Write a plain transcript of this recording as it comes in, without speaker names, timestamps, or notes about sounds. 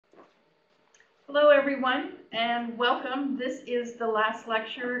Hello, everyone, and welcome. This is the last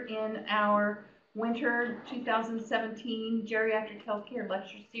lecture in our winter 2017 Geriatric Healthcare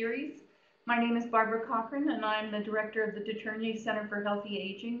Lecture Series. My name is Barbara Cochran, and I'm the director of the Deterney Center for Healthy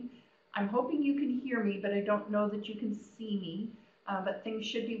Aging. I'm hoping you can hear me, but I don't know that you can see me. But things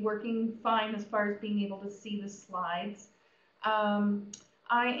should be working fine as far as being able to see the slides. Um,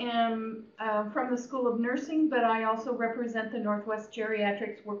 I am from the School of Nursing, but I also represent the Northwest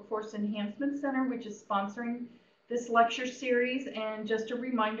Geriatrics Workforce Enhancement Center, which is sponsoring this lecture series. And just a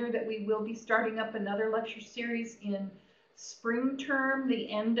reminder that we will be starting up another lecture series in spring term, the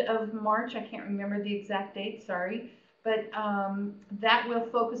end of March. I can't remember the exact date, sorry. But that will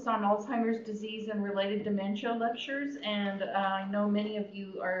focus on Alzheimer's disease and related dementia lectures. And I know many of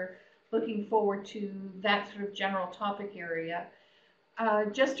you are looking forward to that sort of general topic area.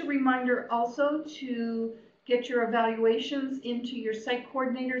 Just a reminder also to get your evaluations into your site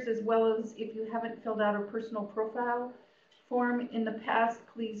coordinators, as well as if you haven't filled out a personal profile form in the past,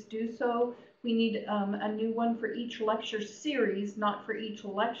 please do so. We need a new one for each lecture series, not for each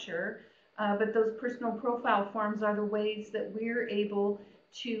lecture, but those personal profile forms are the ways that we're able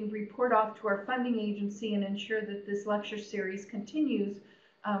to report off to our funding agency and ensure that this lecture series continues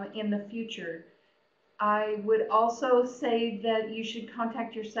in the future. I would also say that you should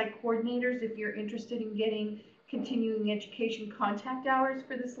contact your site coordinators if you're interested in getting continuing education contact hours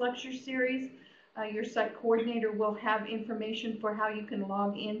for this lecture series. Your site coordinator will have information for how you can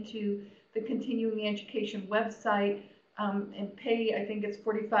log into the continuing education website and pay, I think it's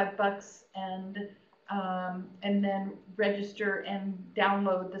 45 bucks, and then register and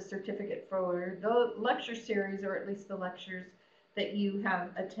download the certificate for the lecture series, or at least the lectures that you have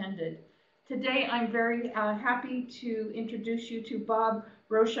attended. Today, I'm very happy to introduce you to Bob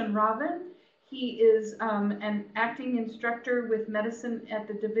Roshanravan. He is an acting instructor with medicine at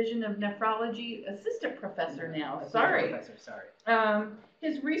the Division of Nephrology, assistant professor now, sorry.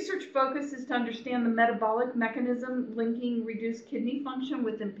 His research focus is to understand the metabolic mechanism linking reduced kidney function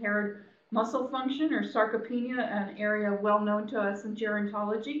with impaired muscle function, or sarcopenia, an area well known to us in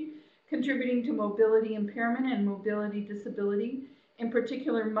gerontology, contributing to mobility impairment and mobility disability. In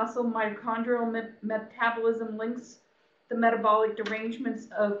particular, muscle mitochondrial metabolism links the metabolic derangements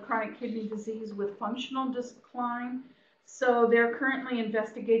of chronic kidney disease with functional decline. So they're currently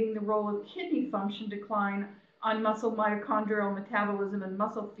investigating the role of kidney function decline on muscle mitochondrial metabolism and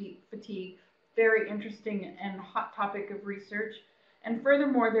muscle fatigue. Very interesting and hot topic of research. And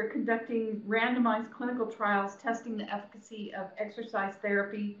furthermore, they're conducting randomized clinical trials testing the efficacy of exercise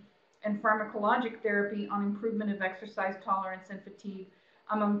therapy and pharmacologic therapy on improvement of exercise tolerance and fatigue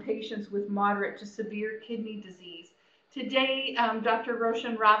among patients with moderate to severe kidney disease. Today, Dr.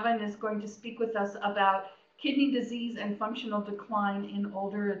 Roshanravan is going to speak with us about kidney disease and functional decline in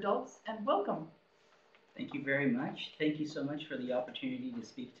older adults, and welcome. Thank you very much. Thank you so much for the opportunity to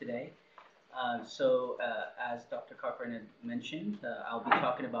speak today. As Dr. Cochran had mentioned, I'll be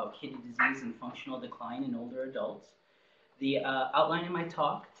talking about kidney disease and functional decline in older adults. The outline of my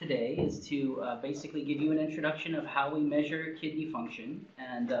talk today is to basically give you an introduction of how we measure kidney function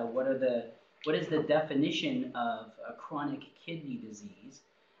and what is the definition of a chronic kidney disease,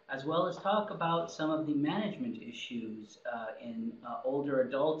 as well as talk about some of the management issues in older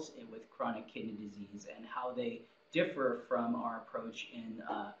adults with chronic kidney disease and how they differ from our approach in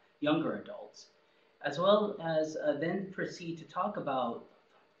younger adults, as well as then proceed to talk about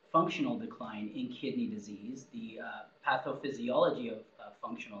functional decline in kidney disease, the pathophysiology of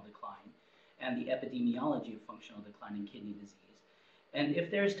functional decline, and the epidemiology of functional decline in kidney disease. And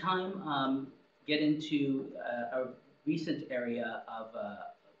if there's time, get into a recent area of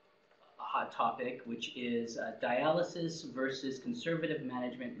a hot topic, which is dialysis versus conservative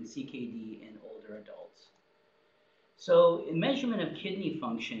management in CKD in older adults. So measurement of kidney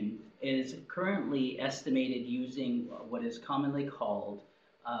function is currently estimated using what is commonly called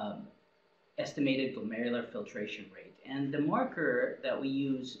estimated glomerular filtration rate. And the marker that we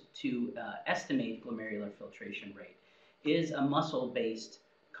use to estimate glomerular filtration rate is a muscle-based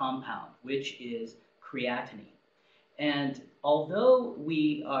compound, which is creatinine. And although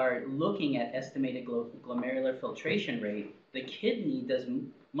we are looking at estimated glomerular filtration rate, the kidney does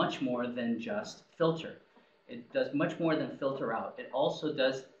much more than just filter. It does much more than filter out. It also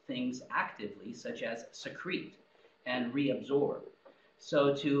does things actively, such as secrete and reabsorb.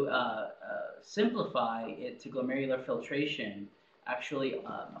 So to simplify it to glomerular filtration actually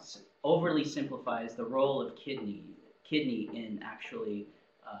overly simplifies the role of kidney in actually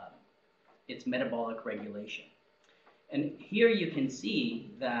its metabolic regulation. And here you can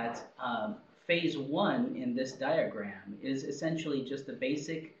see that phase 1 in this diagram is essentially just the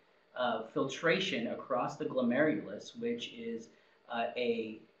basic filtration across the glomerulus, which is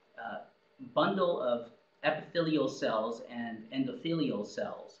a bundle of epithelial cells and endothelial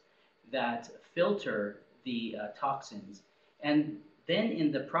cells that filter the toxins. And then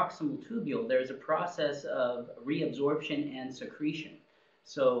in the proximal tubule, there's a process of reabsorption and secretion.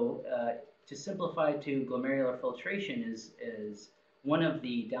 So to simplify to glomerular filtration is one of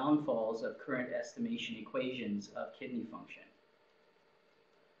the downfalls of current estimation equations of kidney function.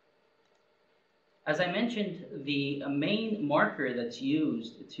 As I mentioned, the main marker that's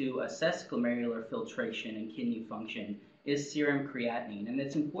used to assess glomerular filtration and kidney function is serum creatinine. And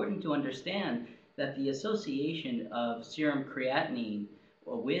it's important to understand that the association of serum creatinine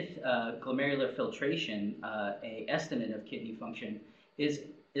with glomerular filtration, a estimate of kidney function, is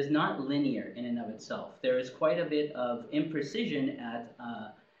not linear in and of itself. There is quite a bit of imprecision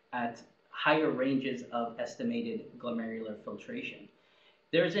at higher ranges of estimated glomerular filtration.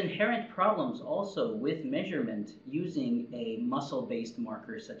 There's inherent problems also with measurement using a muscle-based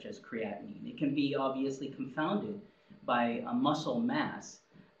marker such as creatinine. It can be obviously confounded by a muscle mass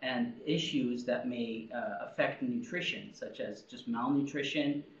and issues that may affect nutrition, such as just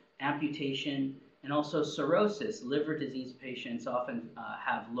malnutrition, amputation, and also cirrhosis. Liver disease patients often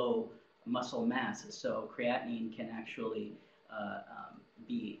have low muscle mass, so creatinine can actually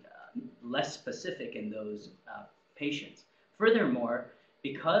be less specific in those patients. Furthermore,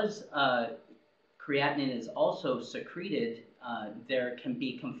 because creatinine is also secreted, there can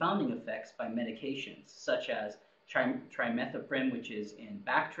be confounding effects by medications, such as trimethoprim, which is in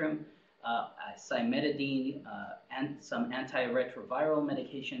Bactrim, cimetidine, and some antiretroviral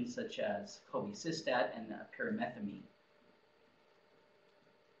medications such as cobicistat and pyrimethamine.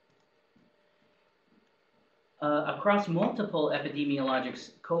 Across multiple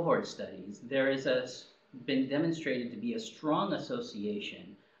epidemiologic cohort studies, there has been demonstrated to be a strong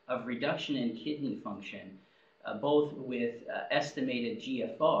association of reduction in kidney function, both with estimated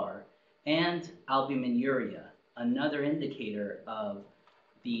GFR and albuminuria, another indicator of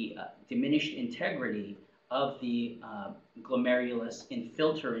the diminished integrity of the glomerulus in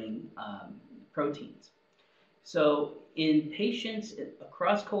filtering proteins. So in patients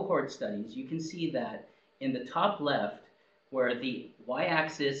across cohort studies, you can see that in the top left, where the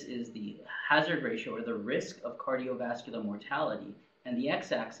y-axis is the hazard ratio or the risk of cardiovascular mortality, and the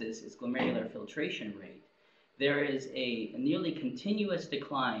x-axis is glomerular filtration rate, there is a nearly continuous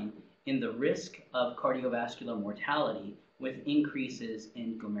decline in the risk of cardiovascular mortality with increases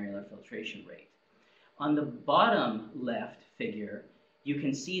in glomerular filtration rate. On the bottom left figure, you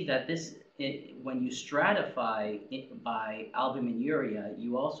can see that when you stratify it by albuminuria,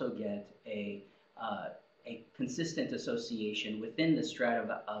 you also get a consistent association within the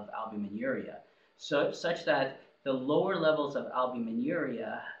strata of albuminuria, such that the lower levels of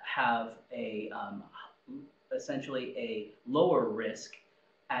albuminuria have essentially a lower risk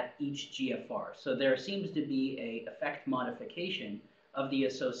at each GFR. So there seems to be an effect modification of the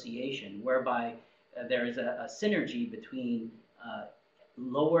association, whereby there is a synergy between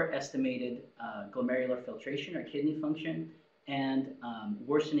lower estimated glomerular filtration or kidney function and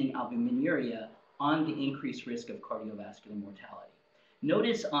worsening albuminuria on the increased risk of cardiovascular mortality.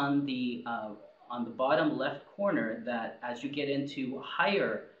 Notice on the bottom left corner that as you get into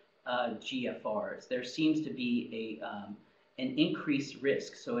higher GFRs, there seems to be an increased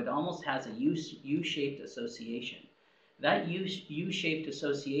risk. So it almost has a U-shaped association. That U-shaped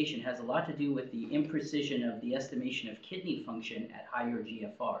association has a lot to do with the imprecision of the estimation of kidney function at higher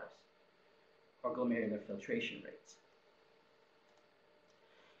GFRs, or glomerular filtration rates.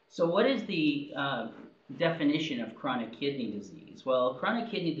 So what is the definition of chronic kidney disease? Well, chronic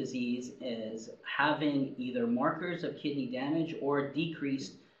kidney disease is having either markers of kidney damage or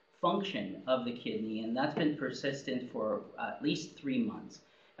decreased function of the kidney, and that's been persistent for at least 3 months.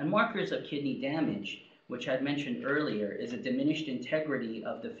 And markers of kidney damage, which I mentioned earlier, is a diminished integrity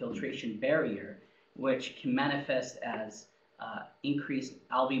of the filtration barrier, which can manifest as increased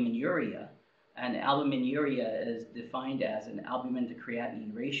albuminuria. And albuminuria is defined as an albumin to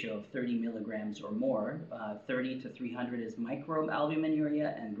creatinine ratio of 30 milligrams or more. 30 to 300 is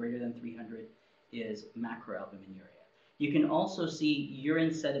microalbuminuria, and greater than 300 is macroalbuminuria. You can also see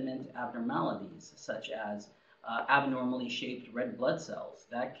urine sediment abnormalities, such as abnormally shaped red blood cells.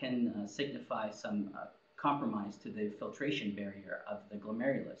 That can signify some compromise to the filtration barrier of the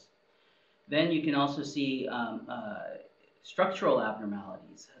glomerulus. Then you can also see structural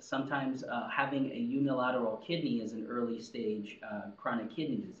abnormalities. Sometimes having a unilateral kidney is an early stage chronic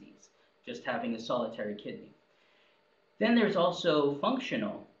kidney disease, just having a solitary kidney. Then there's also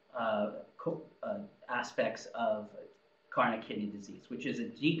functional aspects of chronic kidney disease, which is a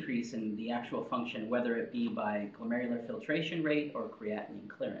decrease in the actual function, whether it be by glomerular filtration rate or creatinine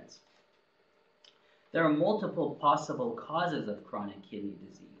clearance. There are multiple possible causes of chronic kidney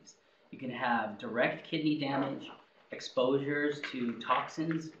disease. You can have direct kidney damage, exposures to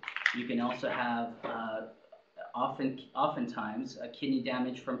toxins. You can also have oftentimes kidney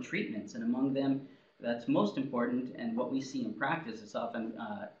damage from treatments, and among them, that's most important, and what we see in practice is often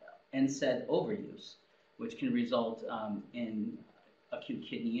NSAID overuse, which can result in acute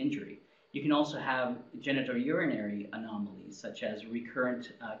kidney injury. You can also have genitourinary anomalies, such as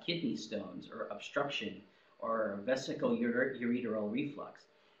recurrent kidney stones or obstruction or vesicoureteral reflux.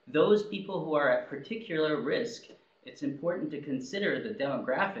 Those people who are at particular risk, it's important to consider the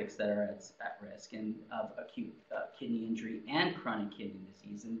demographics that are at risk of acute kidney injury and chronic kidney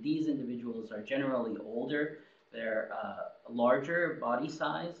disease. And these individuals are generally older, they're larger body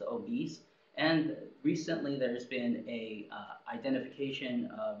size, obese, and recently there's been a identification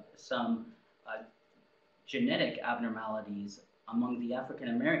of some genetic abnormalities among the African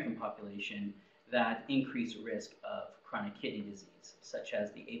American population that increase risk of chronic kidney disease, such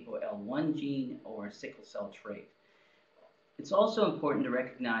as the ApoL1 gene or sickle cell trait. It's also important to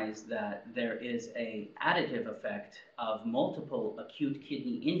recognize that there is an additive effect of multiple acute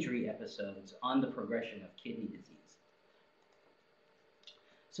kidney injury episodes on the progression of kidney disease.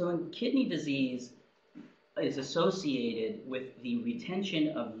 So in kidney disease is associated with the retention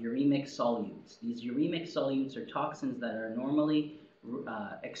of uremic solutes. These uremic solutes are toxins that are normally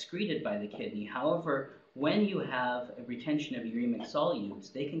excreted by the kidney. However, when you have a retention of uremic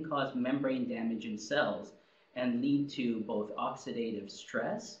solutes, they can cause membrane damage in cells and lead to both oxidative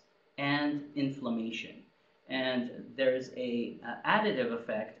stress and inflammation. And there's an additive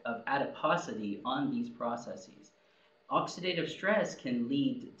effect of adiposity on these processes. Oxidative stress can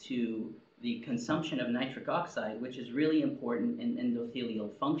lead to the consumption of nitric oxide, which is really important in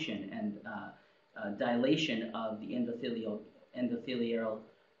endothelial function and dilation of the endothelial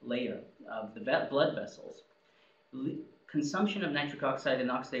layer of the blood vessels. Consumption of nitric oxide and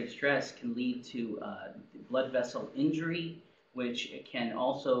oxidative stress can lead to blood vessel injury, which can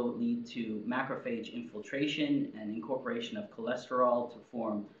also lead to macrophage infiltration and incorporation of cholesterol to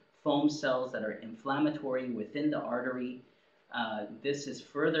form foam cells that are inflammatory within the artery. This is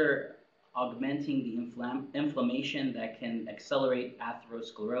further augmenting the inflammation that can accelerate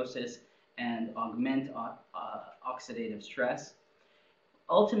atherosclerosis and augment oxidative stress.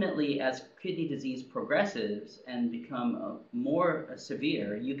 Ultimately, as kidney disease progresses and become more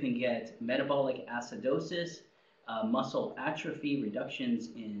severe, you can get metabolic acidosis, muscle atrophy, reductions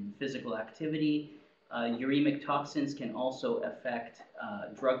in physical activity. Uremic toxins can also affect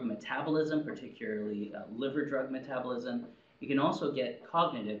drug metabolism, particularly liver drug metabolism. You can also get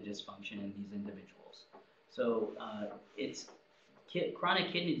cognitive dysfunction in these individuals. So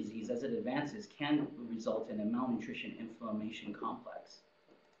chronic kidney disease, as it advances, can result in a malnutrition inflammation complex.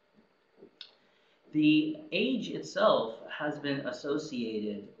 The age itself has been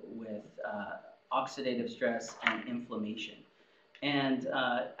associated with oxidative stress and inflammation. And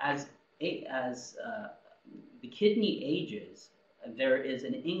as the kidney ages, there is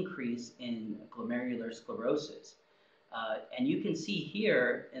an increase in glomerular sclerosis. And you can see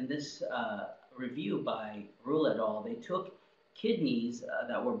here in this review by Rule et al., they took kidneys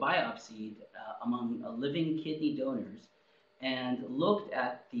that were biopsied among living kidney donors and looked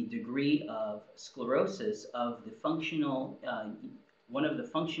at the degree of sclerosis of the functional, one of the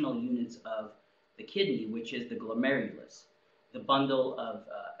functional units of the kidney, which is the glomerulus, the bundle of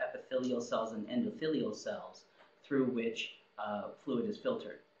epithelial cells and endothelial cells through which fluid is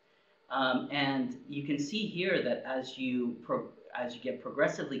filtered. And you can see here that as you get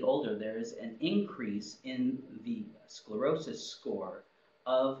progressively older, there is an increase in the sclerosis score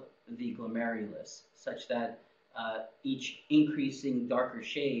of the glomerulus, such that each increasing darker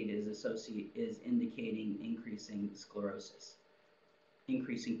shade is indicating increasing sclerosis,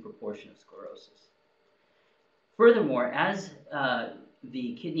 increasing proportion of sclerosis. Furthermore, as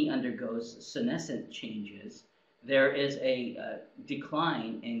the kidney undergoes senescent changes, there is a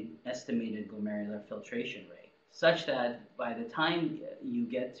decline in estimated glomerular filtration rate, such that by the time you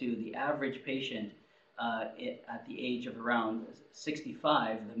get to the average patient at the age of around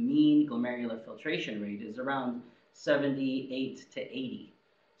 65, the mean glomerular filtration rate is around 78 to 80.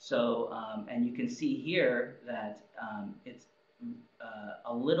 So, and you can see here that it's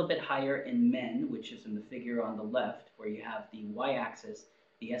a little bit higher in men, which is in the figure on the left, where you have the y-axis,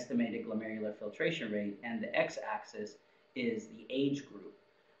 the estimated glomerular filtration rate, and the x-axis is the age group.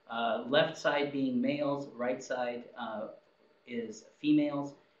 Left side being males, right side is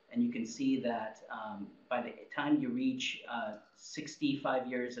females, And you can see that by the time you reach 65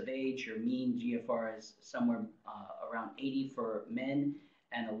 years of age, your mean GFR is somewhere around 80 for men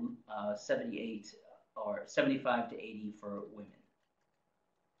and 78 or 75 to 80 for women.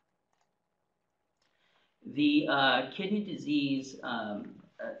 The kidney disease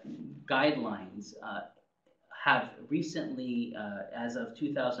guidelines have recently, as of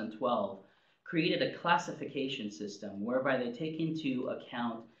 2012, created a classification system whereby they take into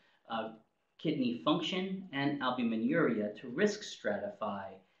account kidney function and albuminuria to risk stratify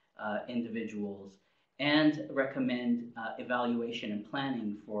individuals and recommend evaluation and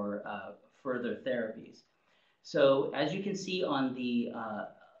planning for further therapies. So as you can see on the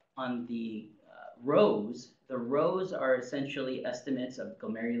rows, the rows are essentially estimates of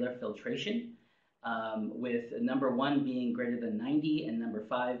glomerular filtration, with number 1 being greater than 90 and number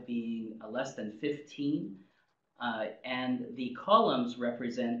 5 being less than 15. And the columns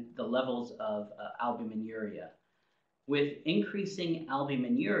represent the levels of albuminuria. With increasing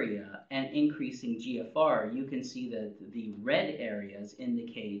albuminuria and increasing GFR, you can see that the red areas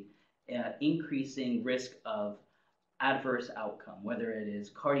indicate increasing risk of adverse outcome, whether it is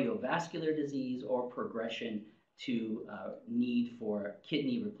cardiovascular disease or progression to need for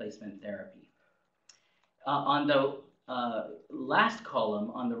kidney replacement therapy. On the last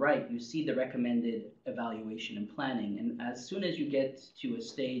column on the right, you see the recommended evaluation and planning. And as soon as you get to a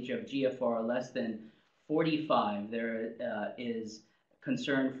stage of GFR less than 45, there is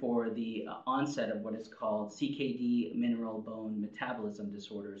concern for the onset of what is called CKD mineral bone metabolism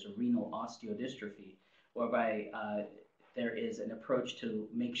disorders, or renal osteodystrophy, whereby there is an approach to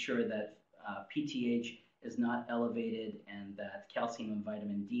make sure that PTH is not elevated and that calcium and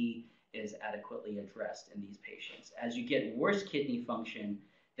vitamin D is adequately addressed in these patients. As you get worse kidney function,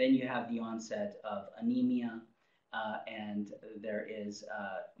 then you have the onset of anemia, and there is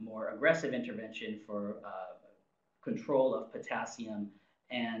more aggressive intervention for control of potassium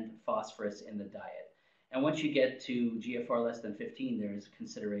and phosphorus in the diet. And once you get to GFR less than 15, there is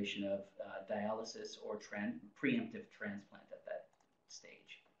consideration of dialysis or preemptive transplant at that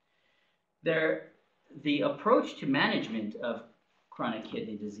stage. The approach to management of chronic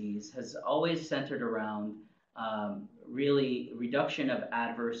kidney disease has always centered around really reduction of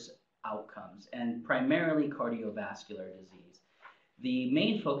adverse outcomes and primarily cardiovascular disease. The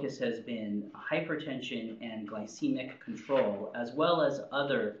main focus has been hypertension and glycemic control, as well as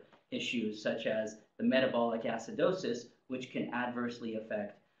other issues such as the metabolic acidosis, which can adversely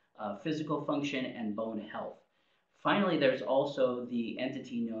affect physical function and bone health. Finally, there's also the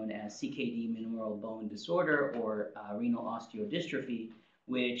entity known as CKD mineral bone disorder, or renal osteodystrophy,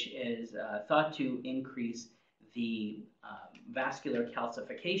 which is thought to increase the vascular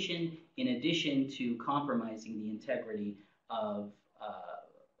calcification in addition to compromising the integrity of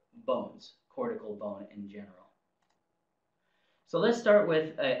bones, cortical bone in general. So let's start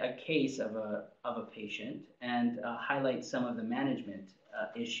with a case of a patient and highlight some of the management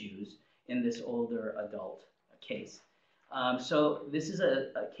issues in this older adult case. So this is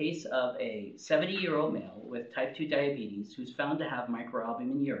a case of a 70-year-old male with type 2 diabetes who's found to have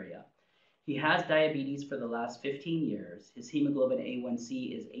microalbuminuria. He has diabetes for the last 15 years. His hemoglobin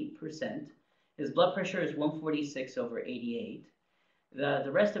A1C is 8%. His blood pressure is 146/88.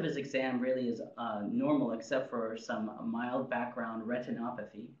 The rest of his exam really is normal except for some mild background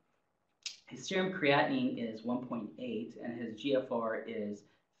retinopathy. His serum creatinine is 1.8 and his GFR is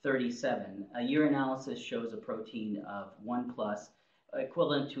 37. A urinalysis shows a protein of 1+,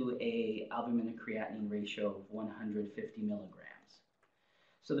 equivalent to a albumin to creatinine ratio of 150 milligrams.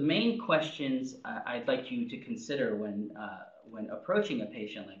 So the main questions I'd like you to consider when approaching a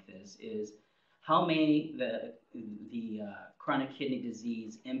patient like this is, how may the chronic kidney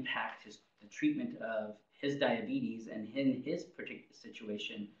disease impact the treatment of his diabetes, and in his particular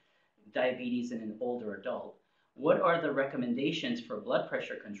situation, diabetes in an older adult? What are the recommendations for blood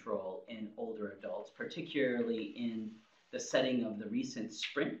pressure control in older adults, particularly in the setting of the recent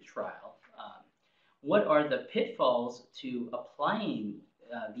SPRINT trial? What are the pitfalls to applying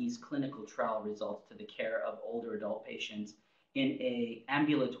these clinical trial results to the care of older adult patients in an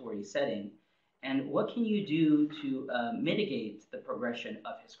ambulatory setting? And what can you do to mitigate the progression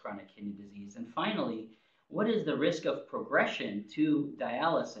of his chronic kidney disease? And finally, what is the risk of progression to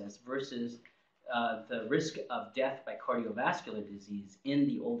dialysis versus the risk of death by cardiovascular disease in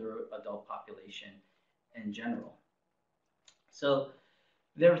the older adult population in general? So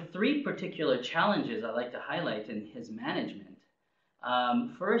there are 3 particular challenges I'd like to highlight in his management.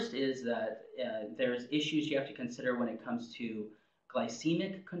 First is that there's issues you have to consider when it comes to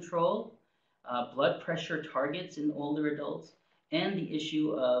glycemic control, blood pressure targets in older adults, and the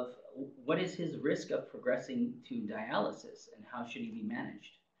issue of what is his risk of progressing to dialysis and how should he be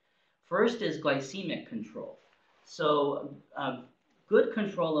managed. First is glycemic control. So good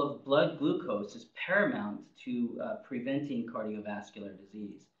control of blood glucose is paramount to preventing cardiovascular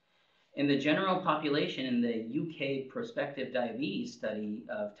disease. In the general population, in the UK prospective diabetes study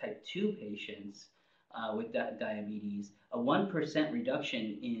of type 2 patients with diabetes, a 1%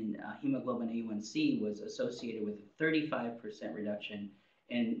 reduction in hemoglobin A1C was associated with a 35% reduction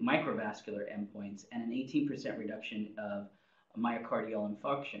in microvascular endpoints and an 18% reduction of myocardial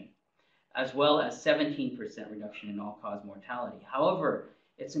infarction, as well as 17% reduction in all-cause mortality. However,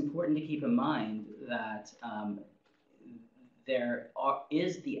 it's important to keep in mind that there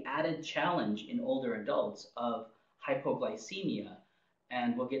is the added challenge in older adults of hypoglycemia,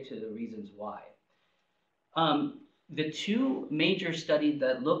 and we'll get to the reasons why. The two major studies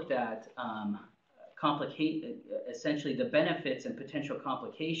that looked at essentially the benefits and potential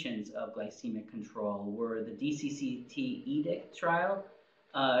complications of glycemic control were the DCCT EDICT trial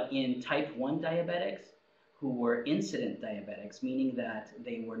in type 1 diabetics who were incident diabetics, meaning that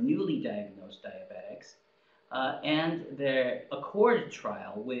they were newly diagnosed diabetics, and the ACCORD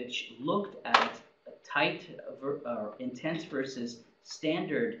trial, which looked at intense versus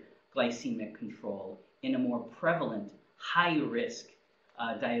standard glycemic control in a more prevalent, high-risk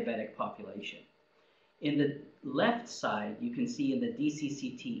diabetic population. In the left side, you can see in the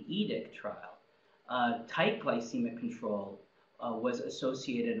DCCT EDICT trial, tight glycemic control was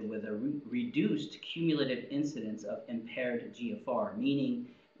associated with a reduced cumulative incidence of impaired GFR, meaning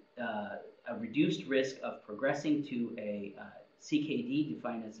a reduced risk of progressing to a CKD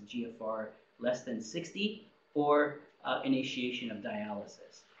defined as a GFR less than 60 or initiation of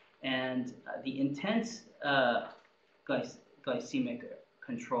dialysis. And the intense glycemic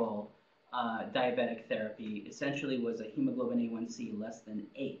control diabetic therapy essentially was a hemoglobin A1C less than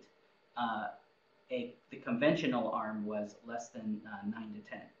 8. The conventional arm was less than 9 to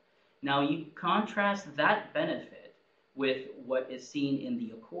 10. Now you contrast that benefit with what is seen in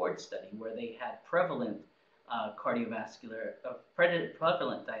the ACCORD study, where they had prevalent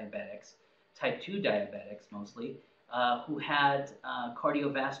prevalent diabetics, type 2 diabetics mostly, who had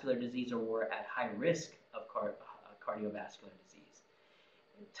cardiovascular disease or were at high risk of cardiovascular disease.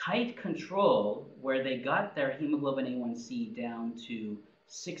 Tight control, where they got their hemoglobin A1C down to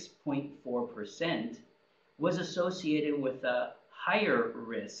 6.4%, was associated with a higher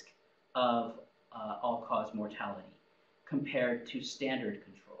risk of all-cause mortality compared to standard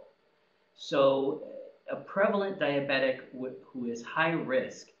control. So a prevalent diabetic who is high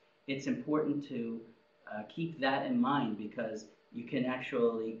risk, it's important to keep that in mind, because you can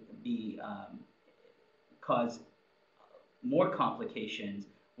actually cause more complications,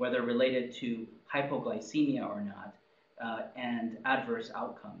 whether related to hypoglycemia or not, and adverse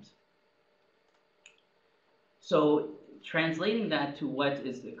outcomes. So translating that to what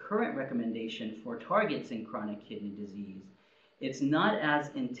is the current recommendation for targets in chronic kidney disease, it's not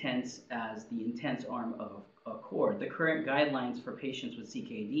as intense as the intense arm of ACCORD. The current guidelines for patients with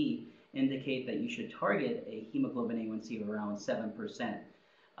CKD indicate that you should target a hemoglobin A1C of around 7%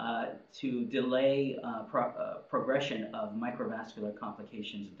 to delay progression of microvascular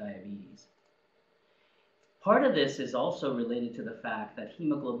complications of diabetes. Part of this is also related to the fact that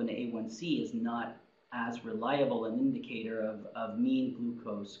hemoglobin A1C is not as reliable an indicator of mean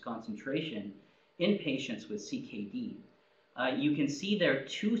glucose concentration in patients with CKD. You can see there are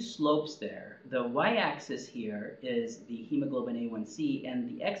two slopes there. The y-axis here is the hemoglobin A1C, and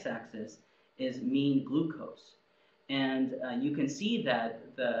the x-axis is mean glucose. And you can see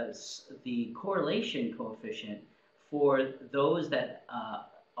that the correlation coefficient for those that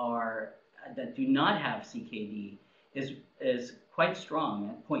do not have CKD is quite strong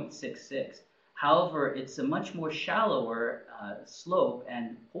at 0.66. However, it's a much more shallower slope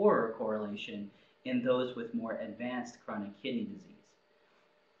and poorer correlation in those with more advanced chronic kidney disease.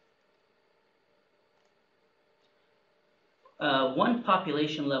 One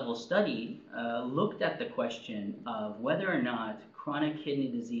population-level study looked at the question of whether or not chronic kidney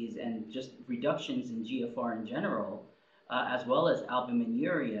disease and just reductions in GFR in general, as well as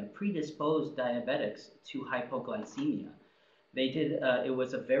albuminuria, predisposed diabetics to hypoglycemia. They did, it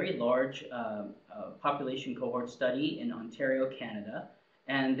was a very large population cohort study in Ontario, Canada,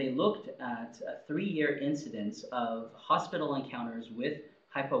 and they looked at a 3-year incidence of hospital encounters with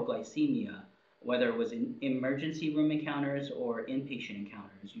hypoglycemia, whether it was in emergency room encounters or inpatient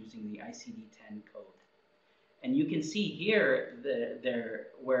encounters using the ICD-10 code. And you can see here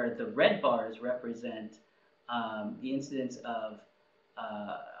where the red bars represent the incidence of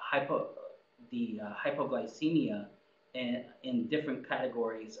hypoglycemia in different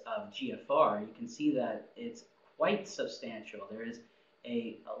categories of GFR, you can see that it's quite substantial. There is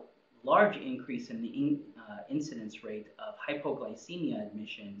a large increase in the incidence rate of hypoglycemia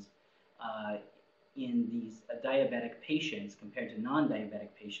admissions in these diabetic patients compared to non-diabetic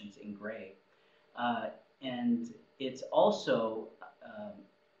patients in gray. And it also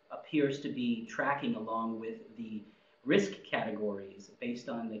appears to be tracking along with the risk categories based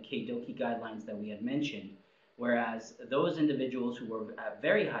on the KDOQI guidelines that we had mentioned, whereas those individuals who were at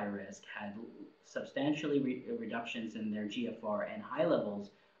very high risk had substantially reductions in their GFR and high levels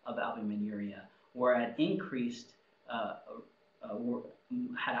of albuminuria, were at increased,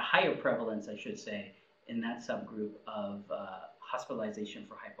 had a higher prevalence, I should say, in that subgroup of hospitalization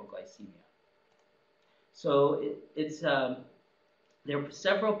for hypoglycemia. So there are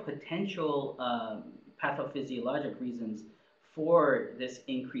several potential pathophysiologic reasons for this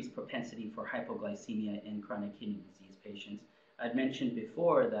increased propensity for hypoglycemia in chronic kidney disease patients. I'd mentioned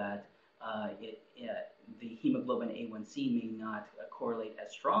before that the hemoglobin A1C may not correlate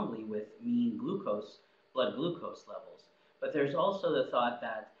as strongly with mean blood glucose levels. But there's also the thought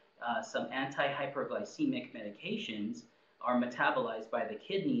that some anti-hyperglycemic medications are metabolized by the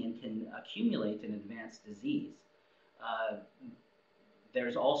kidney and can accumulate in advanced disease.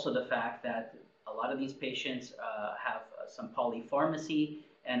 There's also the fact that a lot of these patients have some polypharmacy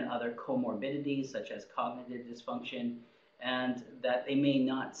and other comorbidities such as cognitive dysfunction, and that they may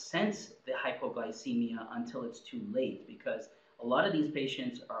not sense the hypoglycemia until it's too late, because a lot of these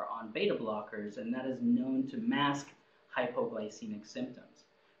patients are on beta blockers, and that is known to mask hypoglycemic symptoms.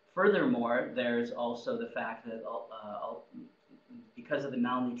 Furthermore, there's also the fact that because of the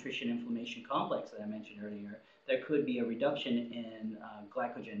malnutrition inflammation complex that I mentioned earlier, there could be a reduction in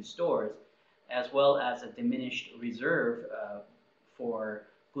glycogen stores, as well as a diminished reserve for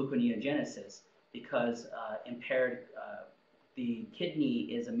gluconeogenesis, because the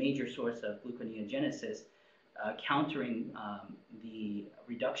kidney is a major source of gluconeogenesis, countering the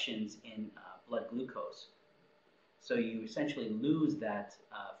reductions in blood glucose. So you essentially lose that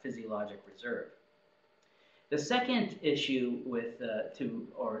physiologic reserve. The second issue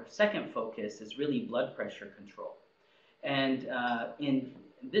second focus is really blood pressure control. And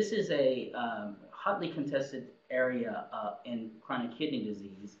this is a hotly contested area in chronic kidney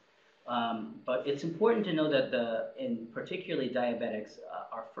disease. But it's important to know that in particularly diabetics,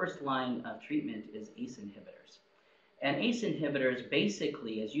 our first line of treatment is ACE inhibitors. And ACE inhibitors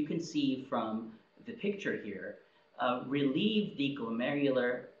basically, as you can see from the picture here, relieve the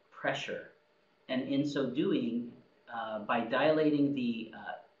glomerular pressure. And in so doing, by dilating the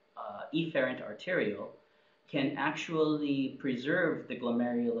efferent arteriole, can actually preserve the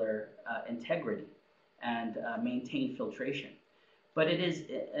glomerular integrity and maintain filtration. But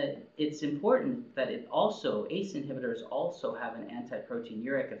it's important that ACE inhibitors also have an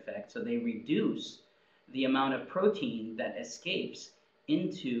antiproteinuric effect, so they reduce the amount of protein that escapes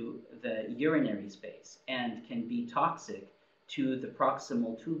into the urinary space and can be toxic to the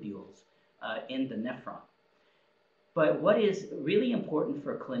proximal tubules in the nephron. But what is really important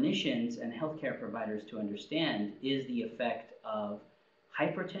for clinicians and healthcare providers to understand is the effect of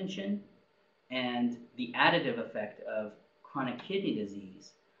hypertension and the additive effect of chronic kidney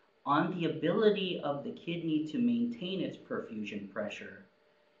disease on the ability of the kidney to maintain its perfusion pressure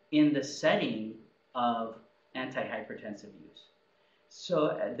in the setting of antihypertensive use.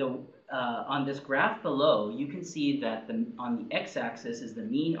 So on this graph below, you can see that on the x-axis is the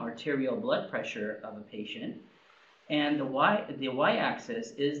mean arterial blood pressure of a patient, and the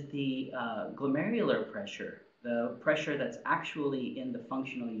y-axis is the glomerular pressure, the pressure that's actually in the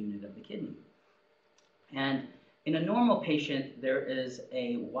functional unit of the kidney. And in a normal patient, there is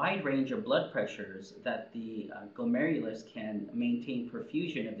a wide range of blood pressures that the glomerulus can maintain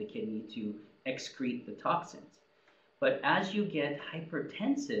perfusion of the kidney to excrete the toxins. But as you get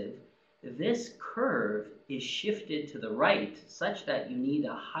hypertensive, this curve is shifted to the right such that you need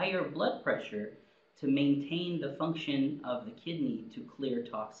a higher blood pressure to maintain the function of the kidney to clear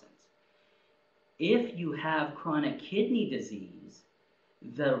toxins. If you have chronic kidney disease,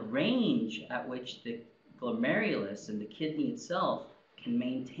 the range at which the glomerulus and the kidney itself can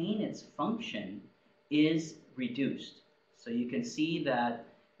maintain its function is reduced. So you can see that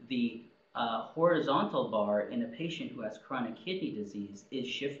the horizontal bar in a patient who has chronic kidney disease is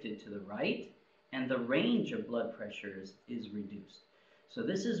shifted to the right, and the range of blood pressures is reduced. So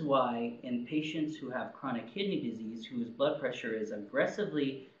this is why in patients who have chronic kidney disease whose blood pressure is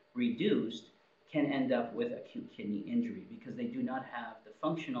aggressively reduced can end up with acute kidney injury, because they do not have the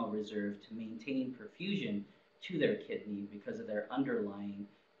functional reserve to maintain perfusion to their kidney because of their underlying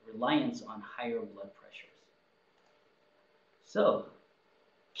reliance on higher blood pressures. So,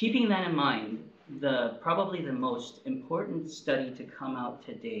 keeping that in mind, probably the most important study to come out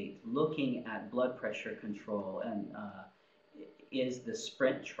to date looking at blood pressure control is the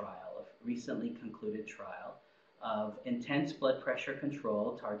SPRINT trial, a recently concluded trial of intense blood pressure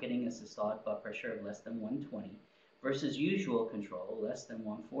control targeting a systolic blood pressure of less than 120 versus usual control less than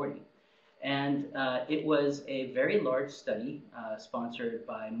 140. And it was a very large study sponsored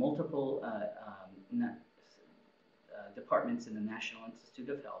by multiple departments in the National Institute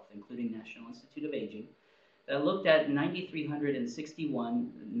of Health, including National Institute of Aging, that looked at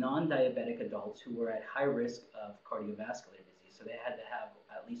 9,361 non-diabetic adults who were at high risk of cardiovascular disease. So they had to have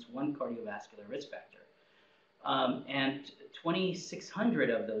at least one cardiovascular risk factor. And 2,600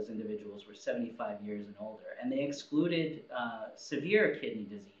 of those individuals were 75 years and older. And they excluded severe kidney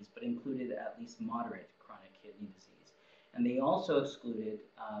disease, but included at least moderate chronic kidney disease. And they also excluded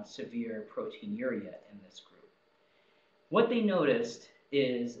severe proteinuria in this group. What they noticed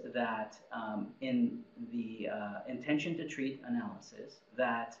is that in the intention to treat analysis,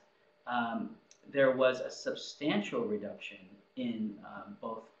 that there was a substantial reduction in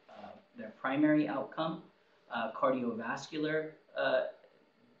both their primary outcome, cardiovascular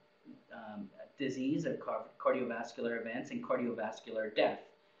disease, or cardiovascular events, and cardiovascular death,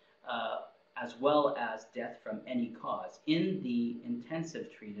 as well as death from any cause in the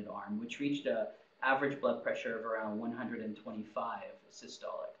intensive treated arm, which reached an average blood pressure of around 125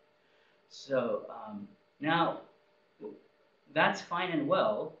 systolic. So now that's fine and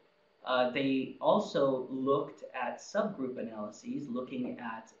well. They also looked at subgroup analyses looking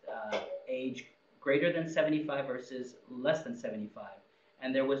at age greater than 75 versus less than 75.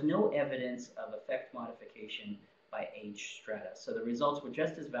 And there was no evidence of effect modification by age strata. So the results were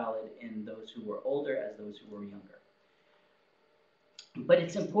just as valid in those who were older as those who were younger. But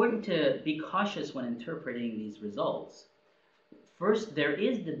it's important to be cautious when interpreting these results. First, there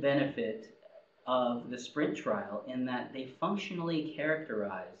is the benefit of the SPRINT trial in that they functionally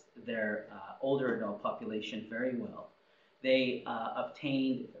characterized their older adult population very well. They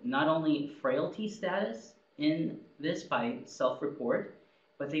obtained not only frailty status in this by self-report,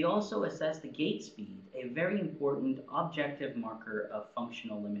 but they also assessed the gait speed, a very important objective marker of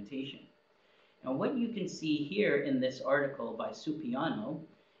functional limitation. And what you can see here in this article by Supiano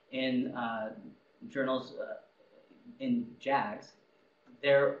in journals in JAGS,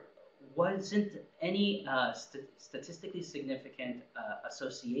 there wasn't any statistically significant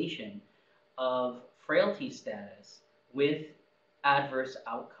association of frailty status with adverse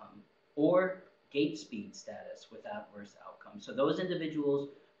outcome or gait speed status with adverse outcome. So those individuals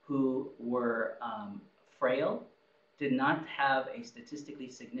who were frail did not have a statistically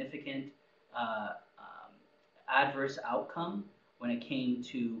significant adverse outcome when it came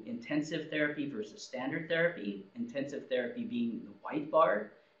to intensive therapy versus standard therapy, intensive therapy being the white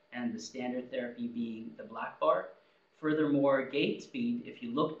bar and the standard therapy being the black bar. Furthermore, gait speed, if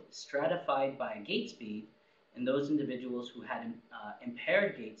you looked stratified by gait speed, in those individuals who had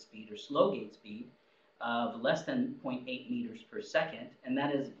impaired gait speed or slow gait speed of less than 0.8 meters per second, and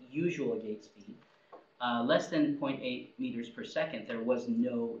that is usual gait speed, less than 0.8 meters per second, there was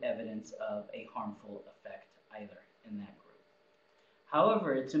no evidence of a harmful effect either in that group.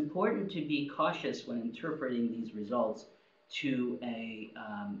 However, it's important to be cautious when interpreting these results to a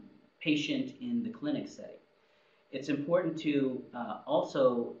patient in the clinic setting. It's important to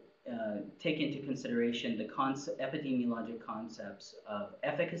also take into consideration the epidemiologic concepts of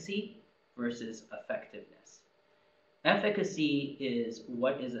efficacy versus effectiveness. Efficacy is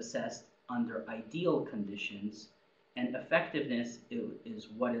what is assessed under ideal conditions, and effectiveness is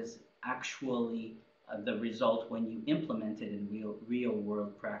what is actually the result when you implement it in real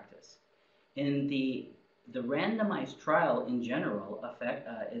world practice. In the randomized trial in general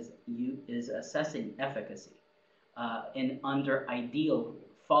is assessing efficacy in under ideal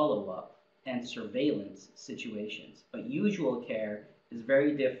follow-up and surveillance situations, but usual care is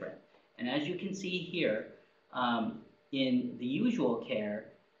very different. And as you can see here, in the usual care,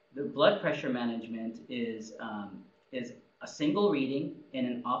 the blood pressure management is a single reading in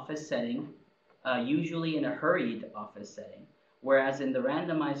an office setting, usually in a hurried office setting. Whereas in the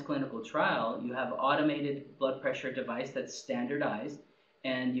randomized clinical trial, you have automated blood pressure device that's standardized,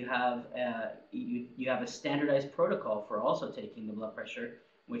 and you have a standardized protocol for also taking the blood pressure,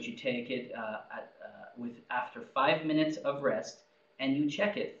 which you take it after 5 minutes of rest, and you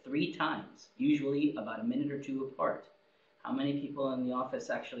check it 3 times, usually about a minute or 2 apart. How many people in the office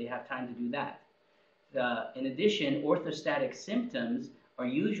actually have time to do that? In addition, orthostatic symptoms are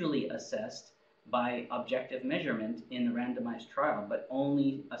usually assessed by objective measurement in the randomized trial, but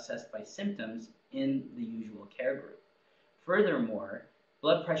only assessed by symptoms in the usual care group. Furthermore,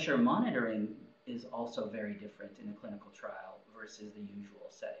 blood pressure monitoring is also very different in a clinical trial versus the usual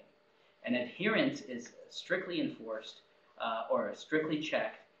setting. And adherence is strictly enforced or strictly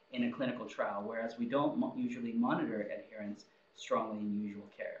checked in a clinical trial, whereas we don't usually monitor adherence strongly in usual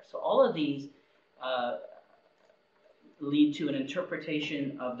care. So all of these lead to an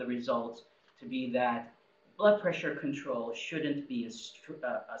interpretation of the results to be that blood pressure control shouldn't be a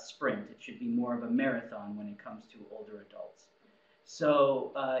sprint. It should be more of a marathon when it comes to older adults.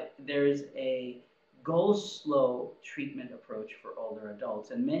 So there's a go slow treatment approach for older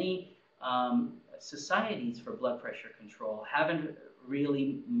adults, and many societies for blood pressure control haven't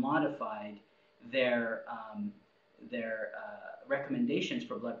really modified their recommendations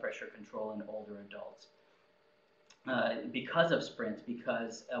for blood pressure control in older adults because of sprint,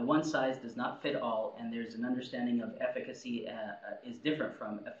 because one size does not fit all, and there's an understanding of efficacy is different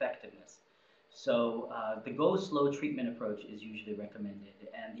from effectiveness. So the go slow treatment approach is usually recommended,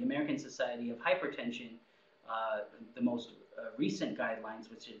 and the American Society of Hypertension, the most recent guidelines,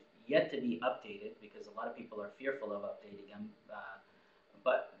 which have yet to be updated because a lot of people are fearful of updating them,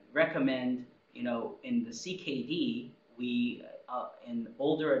 but recommend, in the CKD, we in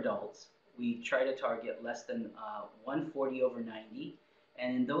older adults, we try to target less than 140/90,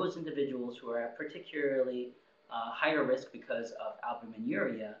 and in those individuals who are at particularly higher risk because of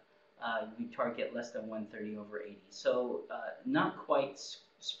albuminuria, we target less than 130/80. So not quite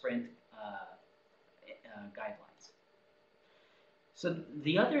sprint guidelines. So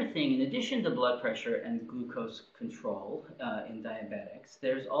the other thing, in addition to blood pressure and glucose control in diabetics,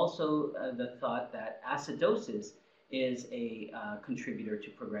 there's also the thought that acidosis is a contributor to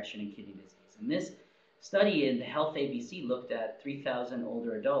progression in kidney disease. And this study in the Health ABC looked at 3,000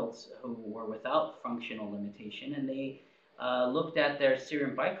 older adults who were without functional limitation, and they looked at their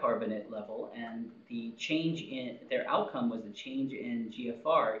serum bicarbonate level, and the change in their outcome was the change in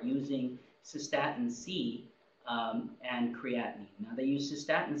GFR using cystatin C and creatinine. Now, they use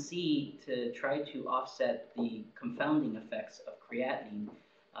cystatin C to try to offset the confounding effects of creatinine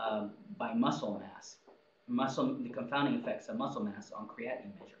by muscle mass, the confounding effects of muscle mass on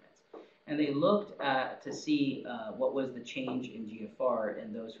creatinine measurements. And they looked to see what was the change in GFR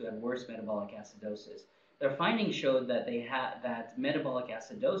in those who had worse metabolic acidosis. Their findings showed that that metabolic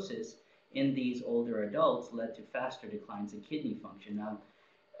acidosis in these older adults led to faster declines in kidney function. Now,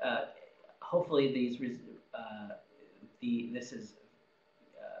 hopefully this is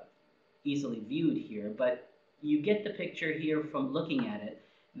easily viewed here, but you get the picture here from looking at it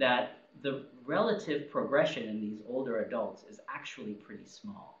that the relative progression in these older adults is actually pretty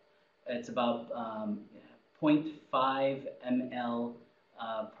small. It's about 0.5 ml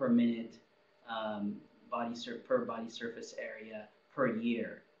per minute per body surface area per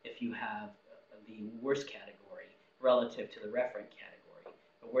year if you have the worst category relative to the referent category.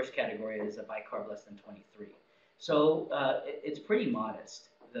 The worst category is a bicarb less than 23. So it's pretty modest,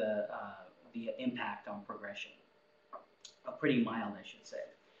 the impact on progression. Pretty mild, I should say.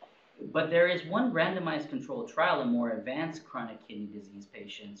 But there is one randomized controlled trial in more advanced chronic kidney disease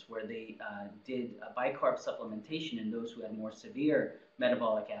patients where they did a bicarb supplementation in those who had more severe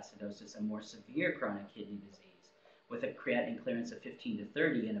metabolic acidosis and more severe chronic kidney disease with a creatinine clearance of 15 to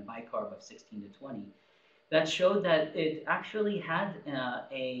 30 and a bicarb of 16 to 20. That showed that it actually had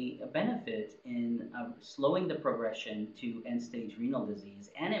a benefit in slowing the progression to end-stage renal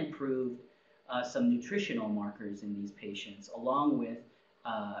disease and improved some nutritional markers in these patients, along with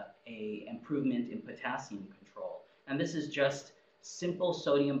a improvement in potassium control. And this is just simple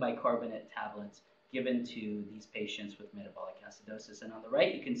sodium bicarbonate tablets given to these patients with metabolic acidosis. And on the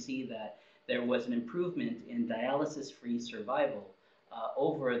right, you can see that there was an improvement in dialysis-free survival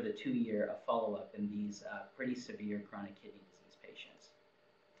over the 2-year follow-up in these pretty severe chronic kidney disease patients.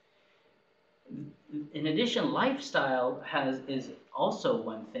 In addition, lifestyle is also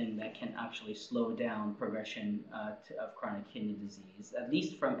one thing that can actually slow down progression of chronic kidney disease, at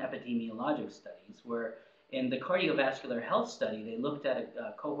least from epidemiologic studies, where in the cardiovascular health study, they looked at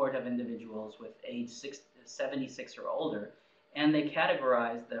a cohort of individuals with age 76 or older, and they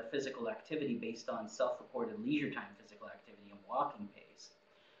categorized their physical activity based on self-reported leisure time physical activity and walking pace.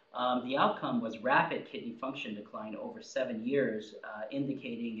 The outcome was rapid kidney function decline over 7 years,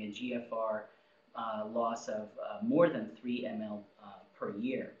 indicating a GFR loss of more than 3 ml per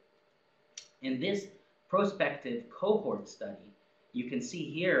year. In this prospective cohort study, you can see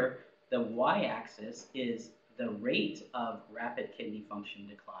here the y-axis is the rate of rapid kidney function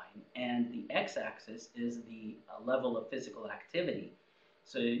decline, and the x-axis is the level of physical activity.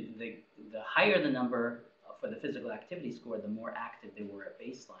 So the higher the number for the physical activity score, the more active they were at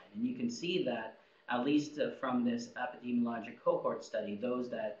baseline. And you can see that at least from this epidemiologic cohort study, those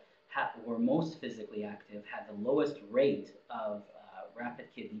that were most physically active had the lowest rate of rapid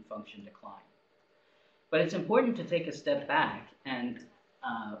kidney function decline. But it's important to take a step back and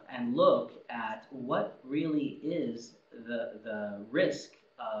look at what really is the risk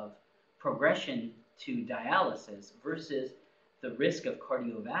of progression to dialysis versus the risk of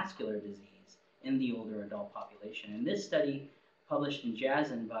cardiovascular disease in the older adult population. And this study, published in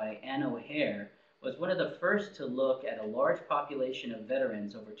JASN by Ann O'Hare, was one of the first to look at a large population of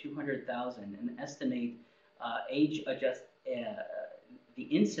veterans, over 200,000, and estimate the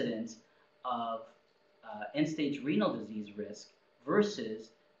incidence of end-stage renal disease risk versus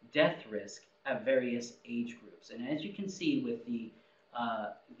death risk at various age groups. And as you can see, with the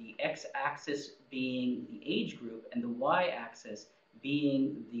x-axis being the age group and the y-axis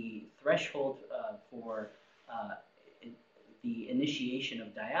being the threshold for the initiation of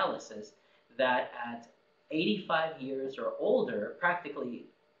dialysis, that at 85 years or older, practically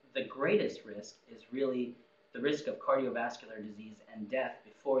the greatest risk is really the risk of cardiovascular disease and death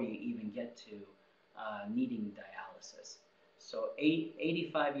before you even get to needing dialysis. So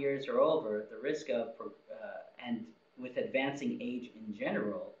 85 years or over, the risk of, and with advancing age in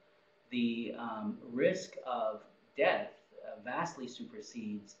general, the risk of death vastly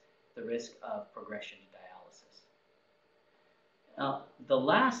supersedes the risk of progression to dialysis. The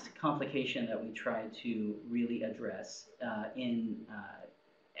last complication that we try to really address in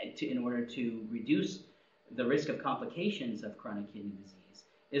order to reduce the risk of complications of chronic kidney disease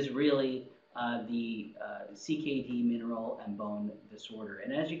is really the CKD mineral and bone disorder.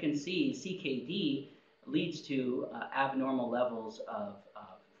 And as you can see, CKD leads to abnormal levels of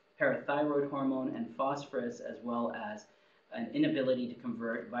parathyroid hormone and phosphorus, as well as an inability to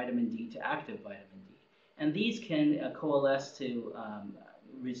convert vitamin D to active vitamin D. And these can coalesce to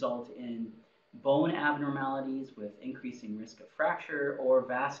result in bone abnormalities with increasing risk of fracture or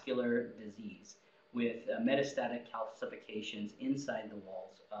vascular disease with metastatic calcifications inside the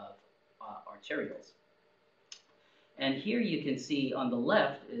walls of arterioles. And here you can see on the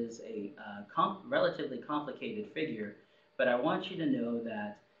left is a relatively complicated figure, but I want you to know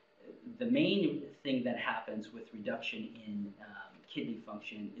that the main thing that happens with reduction in kidney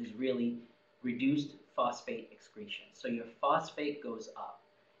function is really reduced phosphate excretion. So your phosphate goes up,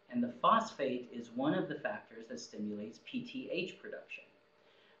 and the phosphate is one of the factors that stimulates PTH production.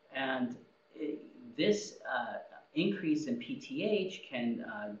 And this increase in PTH can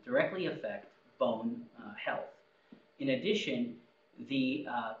directly affect bone health. In addition, the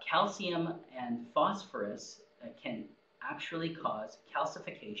calcium and phosphorus can actually cause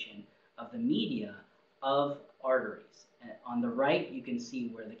calcification of the media of arteries. And on the right, you can see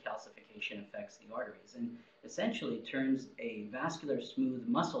where the calcification affects the arteries and essentially turns a vascular smooth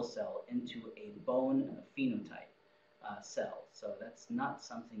muscle cell into a bone phenotype cell. So that's not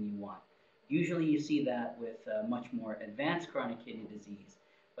something you want. Usually you see that with much more advanced chronic kidney disease,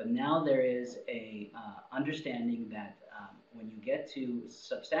 but now there is a understanding that when you get to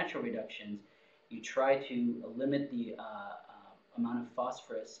substantial reductions, you try to limit the amount of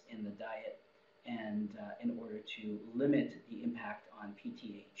phosphorus in the diet, and in order to limit the impact on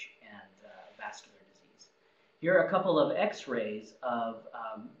PTH and vascular disease. Here are a couple of x-rays of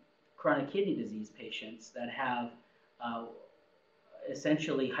chronic kidney disease patients that have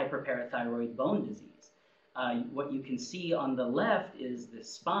essentially hyperparathyroid bone disease. What you can see on the left is the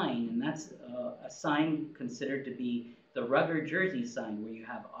spine, and that's a sign considered to be the rugger jersey sign, where you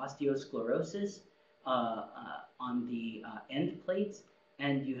have osteosclerosis on the end plates,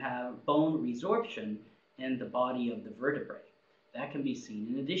 and you have bone resorption in the body of the vertebrae. That can be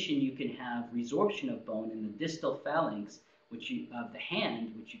seen. In addition, you can have resorption of bone in the distal phalanx of the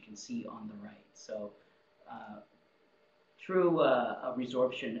hand, which you can see on the right. So true a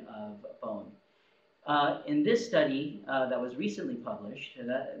resorption of bone. In this study that was recently published,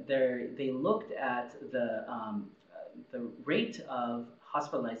 they looked at the rate of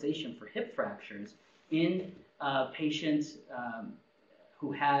hospitalization for hip fractures in patients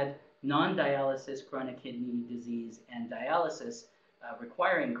who had non-dialysis chronic kidney disease and dialysis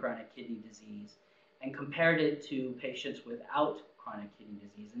requiring chronic kidney disease, and compared it to patients without chronic kidney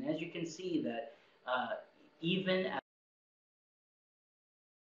disease. And as you can see that even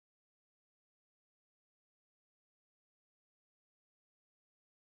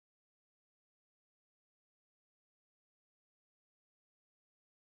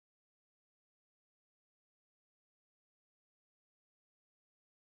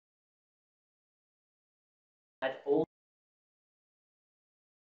at older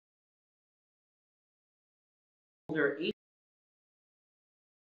age,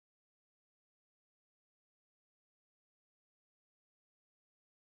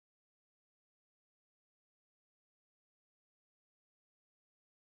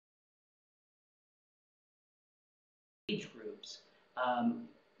 age groups,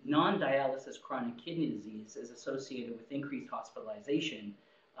 non-dialysis chronic kidney disease is associated with increased hospitalization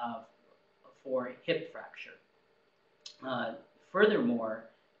for hip fracture. Furthermore,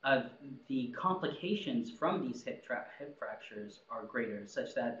 the complications from these hip fractures are greater,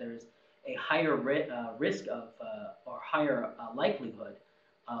 such that there's a higher risk of or higher likelihood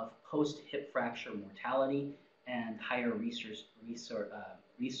of post-hip fracture mortality and higher resource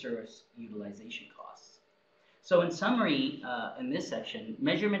utilization costs. So in summary, in this section,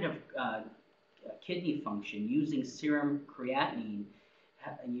 measurement of kidney function using serum creatinine,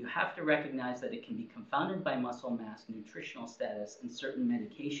 you have to recognize that it can be confounded by muscle mass, nutritional status, and certain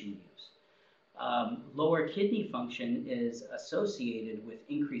medication use. Lower kidney function is associated with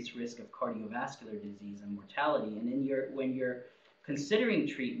increased risk of cardiovascular disease and mortality. And when you're considering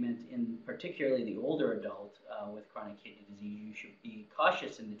treatment in particularly the older adult with chronic kidney disease, you should be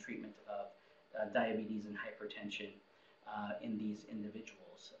cautious in the treatment of diabetes and hypertension in these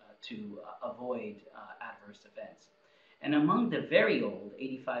individuals to avoid adverse events. And among the very old,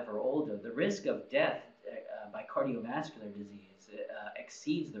 85 or older, the risk of death by cardiovascular disease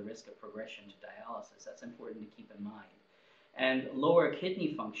exceeds the risk of progression to dialysis. That's important to keep in mind. And lower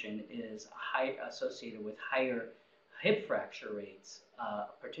kidney function is associated with higher hip fracture rates,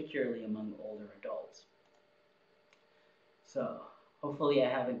 particularly among older adults. So hopefully I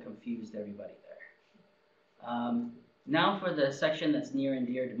haven't confused everybody there. Now for the section that's near and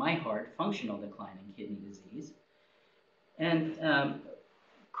dear to my heart, functional decline in kidney disease. And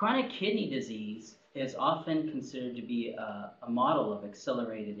chronic kidney disease is often considered to be a model of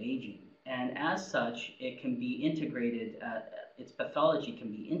accelerated aging. And as such, it can be integrated, its pathology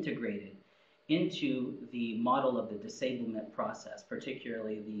can be integrated into the model of the disablement process,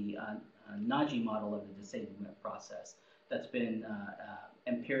 particularly the Nagy model of the disablement process that's been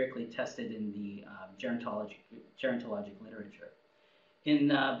empirically tested in the gerontologic literature.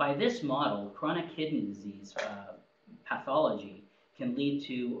 By this model, chronic kidney disease pathology can lead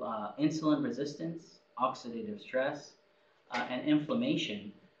to insulin resistance, oxidative stress, and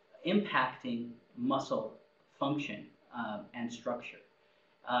inflammation, impacting muscle function and structure.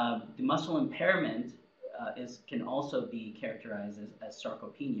 The muscle impairment can also be characterized as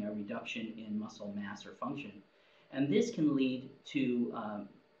sarcopenia, reduction in muscle mass or function. And this can lead to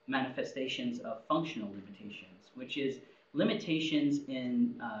manifestations of functional limitations, which is limitations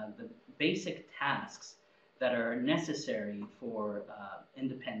in the basic tasks that are necessary for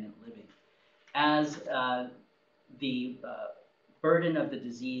independent living. As the burden of the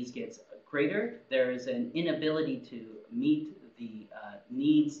disease gets greater, there is an inability to meet the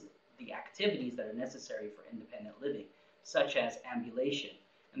needs, the activities that are necessary for independent living, such as ambulation,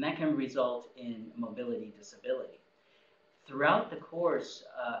 and that can result in mobility disability. Throughout the course,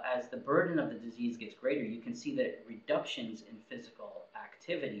 as the burden of the disease gets greater, you can see that reductions in physical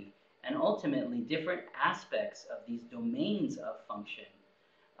activity and ultimately different aspects of these domains of function,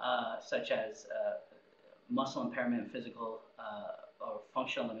 such as muscle impairment, physical or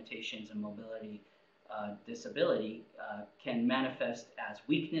functional limitations, and mobility disability, can manifest as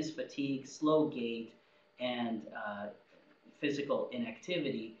weakness, fatigue, slow gait, and physical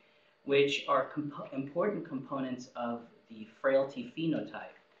inactivity, which are important components of the frailty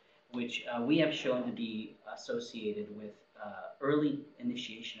phenotype, which we have shown to be associated with early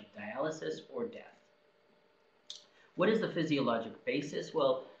initiation of dialysis or death. What is the physiologic basis?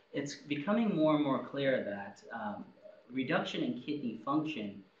 Well, it's becoming more and more clear that reduction in kidney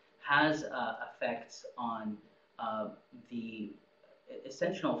function has effects on the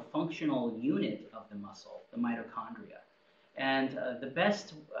essential functional unit of the muscle, the mitochondria. And the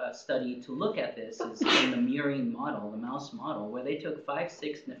best study to look at this is in the murine model, the mouse model, where they took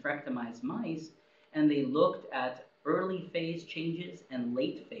 5-6 nephrectomized mice and they looked at early phase changes and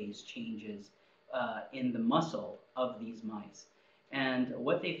late phase changes in the muscle of these mice. And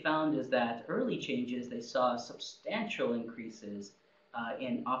what they found is that early changes, they saw substantial increases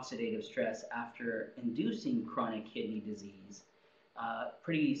in oxidative stress after inducing chronic kidney disease.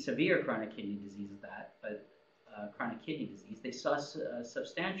 Pretty severe chronic kidney disease is that, but chronic kidney disease. They saw a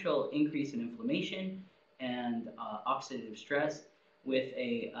substantial increase in inflammation and oxidative stress with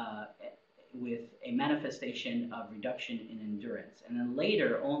a manifestation of reduction in endurance. And then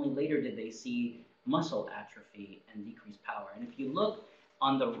later, only later did they see muscle atrophy and decreased power. And if you look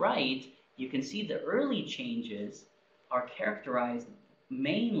on the right, you can see the early changes are characterized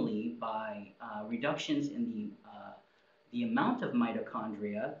mainly by reductions in the amount of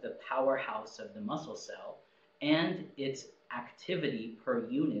mitochondria, the powerhouse of the muscle cell, and its activity per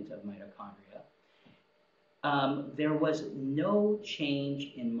unit of mitochondria. There was no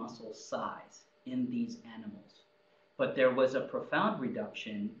change in muscle size in these animals. but there was a profound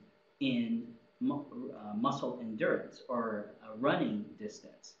reduction in muscle endurance or running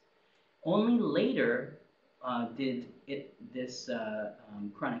distance. Only later did this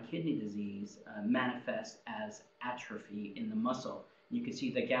chronic kidney disease manifest as atrophy in the muscle. You can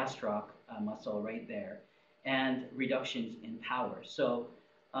see the gastroc muscle right there, and reductions in power. So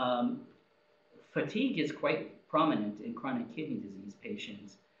fatigue is quite prominent in chronic kidney disease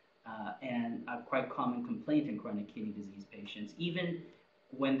patients, and a quite common complaint in chronic kidney disease patients, even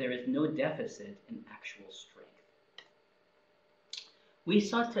when there is no deficit in actual strength. We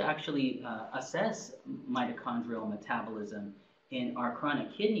sought to actually assess mitochondrial metabolism in our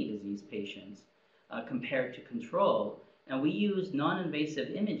chronic kidney disease patients compared to control, and we used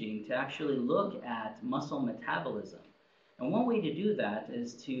non-invasive imaging to actually look at muscle metabolism. And one way to do that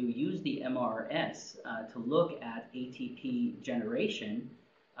is to use the MRS to look at ATP generation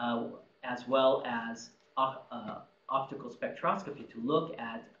as well as optical spectroscopy to look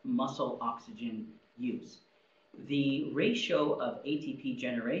at muscle oxygen use. The ratio of ATP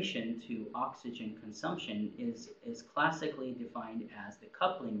generation to oxygen consumption is classically defined as the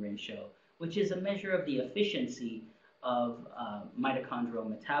coupling ratio, which is a measure of the efficiency of mitochondrial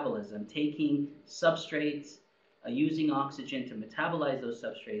metabolism, taking substrates, using oxygen to metabolize those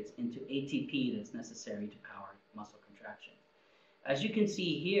substrates into ATP that's necessary to power muscle contraction. As you can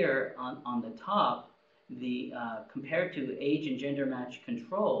see here on the top, compared to age and gender matched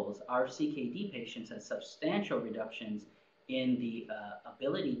controls, our CKD patients had substantial reductions in the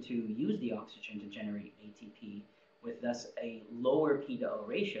ability to use the oxygen to generate ATP, with thus a lower P to O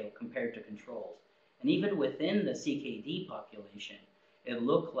ratio compared to controls. And even within the CKD population, it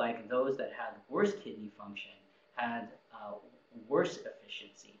looked like those that had worse kidney function had worse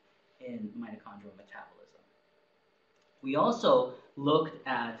efficiency in mitochondrial metabolism. We also looked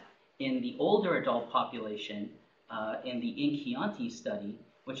at, in the older adult population, in the INCHIANTI study,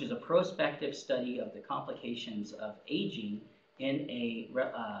 which is a prospective study of the complications of aging in a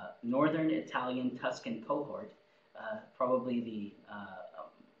northern Italian Tuscan cohort, probably the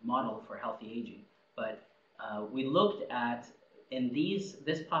model for healthy aging. But we looked at, in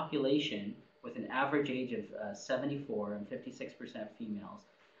this population, with an average age of 74 and 56% females,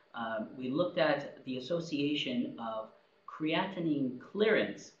 we looked at the association of creatinine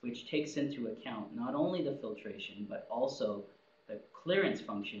clearance, which takes into account not only the filtration, but also the clearance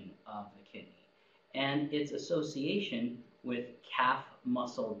function of the kidney, and its association with calf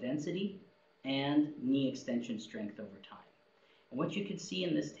muscle density and knee extension strength over time. And what you can see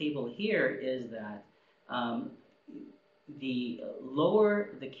in this table here is that the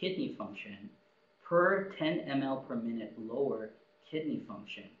lower the kidney function, per 10 ml per minute lower kidney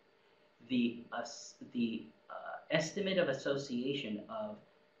function, the estimate of association of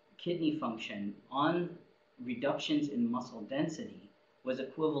kidney function on reductions in muscle density was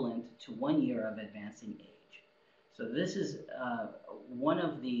equivalent to 1 year of advancing age. So this is one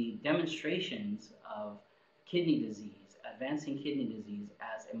of the demonstrations of kidney disease, advancing kidney disease,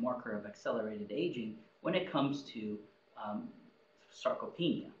 as a marker of accelerated aging when it comes to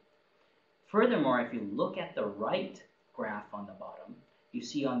sarcopenia. Furthermore, if you look at the right graph on the bottom, you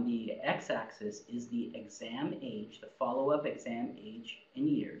see on the x-axis is the exam age, the follow-up exam age in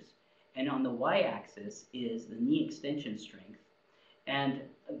years, and on the y-axis is the knee extension strength, and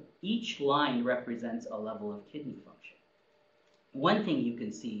each line represents a level of kidney function. One thing you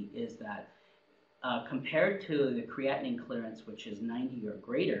can see is that compared to the creatinine clearance, which is 90 or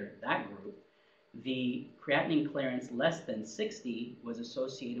greater, that group, the creatinine clearance less than 60 was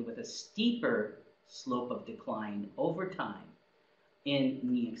associated with a steeper slope of decline over time in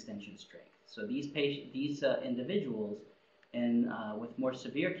knee extension strength. So these individuals with more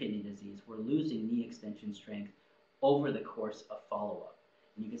severe kidney disease were losing knee extension strength over the course of follow-up.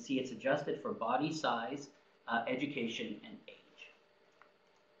 And you can see it's adjusted for body size, education, and age.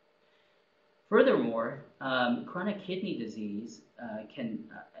 Furthermore, chronic kidney disease can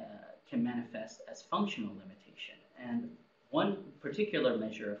manifest as functional limitation. And one particular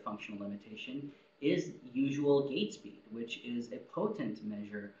measure of functional limitation is usual gait speed, which is a potent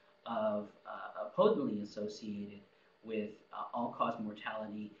measure of potently associated with all-cause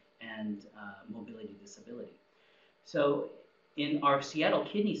mortality and mobility disability. So in our Seattle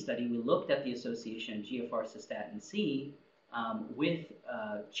kidney study, we looked at the association of GFR cystatin C with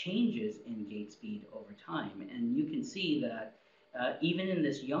changes in gait speed over time. And you can see that even in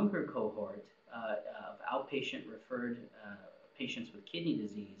this younger cohort of outpatient referred patients with kidney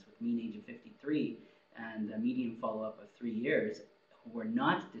disease with mean age of 53 and a median follow-up of 3 years who were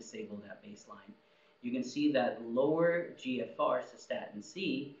not disabled at baseline, you can see that lower GFR cystatin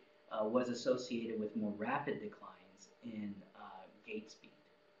C was associated with more rapid declines in gait speed.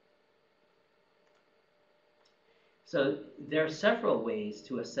 So there are several ways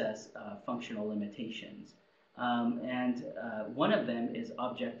to assess functional limitations. One of them is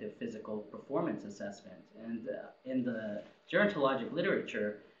objective physical performance assessment. And in the gerontologic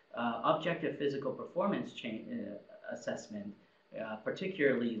literature, objective physical performance assessment,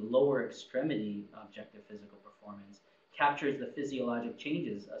 particularly lower extremity objective physical performance, captures the physiologic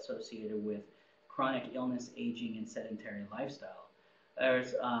changes associated with chronic illness, aging, and sedentary lifestyle.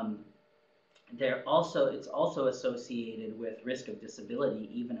 It's also associated with risk of disability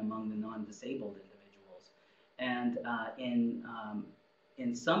even among the non-disabled individuals. And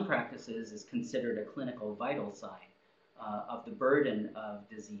in some practices is considered a clinical vital sign of the burden of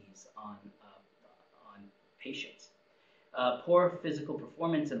disease on patients. Poor physical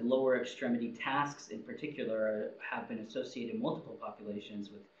performance and lower extremity tasks in particular have been associated in multiple populations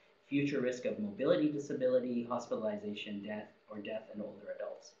with future risk of mobility disability, hospitalization, death in older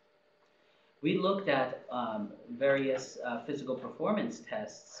adults. We looked at various physical performance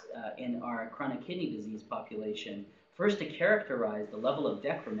tests in our chronic kidney disease population, first to characterize the level of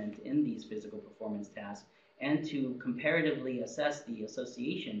decrement in these physical performance tasks and to comparatively assess the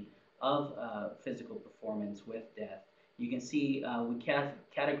association of physical performance with death. You can see we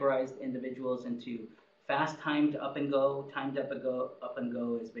categorized individuals into fast timed up and go. Timed up and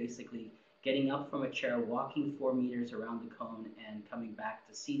go is basically getting up from a chair, walking 4 meters around the cone, and coming back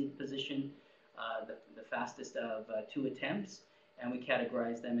to seated position, the fastest of 2 attempts. And we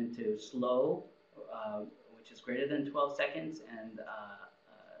categorize them into slow, which is greater than 12 seconds, and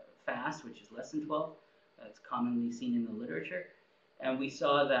fast, which is less than 12. That's commonly seen in the literature. And we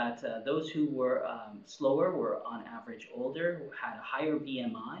saw that those who were slower were on average older, had a higher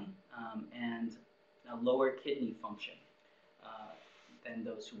BMI, and a lower kidney function than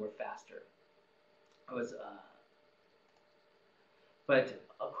those who were faster. But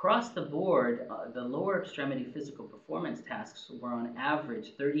across the board, the lower extremity physical performance tasks were on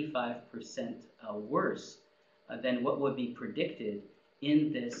average 35% worse than what would be predicted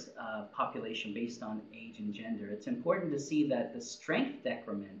in this population based on age and gender. It's important to see that the strength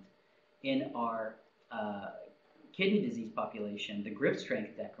decrement in our kidney disease population, the grip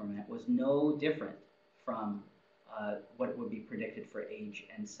strength decrement, was no different from what would be predicted for age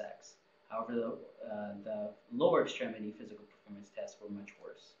and sex. However, the lower extremity physical performance tests were much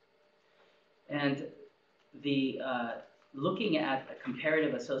worse. And looking at a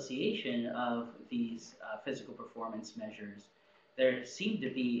comparative association of these physical performance measures, there seemed to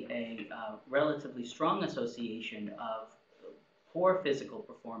be a relatively strong association of poor physical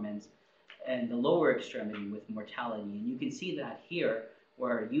performance and the lower extremity with mortality. And you can see that here,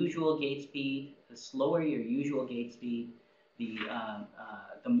 where usual gait speed, the slower your usual gait speed,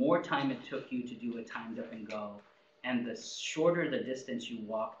 the more time it took you to do a timed up and go, and the shorter the distance you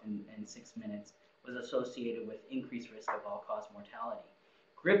walked in 6 minutes was associated with increased risk of all-cause mortality.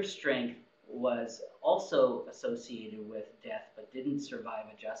 Grip strength was also associated with death, but didn't survive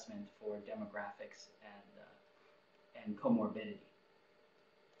adjustment for demographics and comorbidity.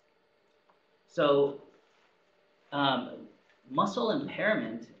 So muscle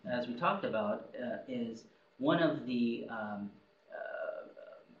impairment, as we talked about, is one of the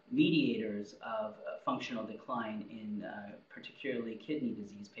mediators of functional decline in particularly kidney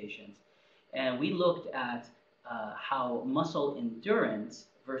disease patients. And we looked at how muscle endurance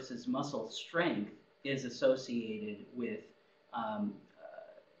versus muscle strength is associated with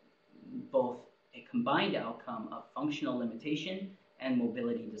both a combined outcome of functional limitation and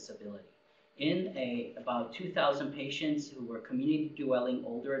mobility disability. In about 2,000 patients who were community-dwelling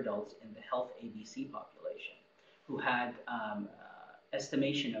older adults in the health ABC population who had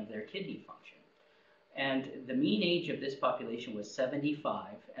estimation of their kidney function. And the mean age of this population was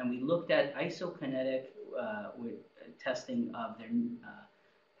 75, and we looked at isokinetic testing of their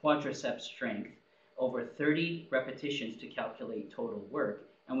quadriceps strength over 30 repetitions to calculate total work,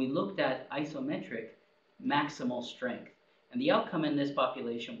 and we looked at isometric maximal strength. And the outcome in this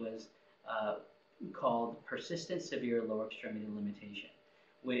population was called persistent severe lower extremity limitation,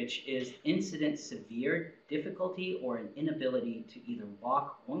 which is incident severe difficulty or an inability to either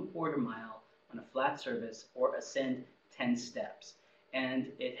walk 1/4 mile on a flat surface or ascend 10 steps.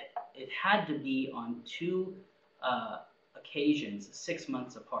 And it had to be on 2 occasions 6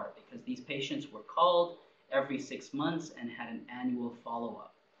 months apart, because these patients were called every 6 months and had an annual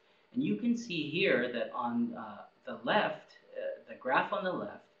follow-up. And you can see here that on the left, the graph on the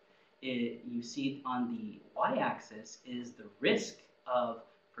left, you see on the y-axis is the risk of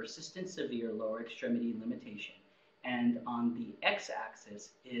persistent severe lower extremity limitation, and on the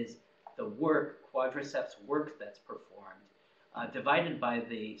x-axis is the work, quadriceps work that's performed, divided by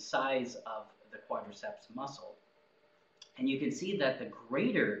the size of the quadriceps muscle. And you can see that the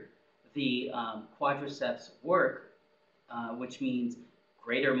greater the quadriceps work, which means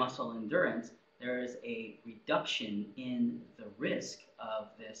greater muscle endurance, there is a reduction in the risk of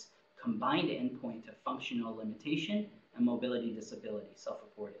this combined endpoint of functional limitation and mobility disability,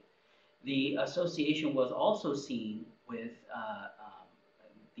 self-reported. The association was also seen with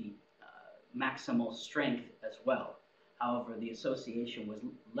the maximal strength as well. However, the association was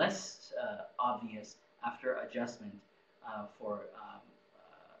less obvious after adjustment for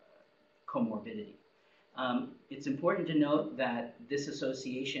comorbidity. It's important to note that this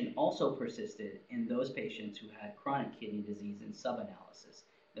association also persisted in those patients who had chronic kidney disease in sub-analysis.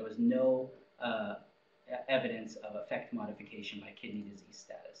 There was no evidence of effect modification by kidney disease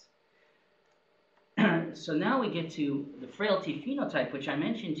status. So now we get to the frailty phenotype, which I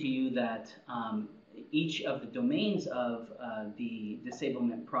mentioned to you that each of the domains of the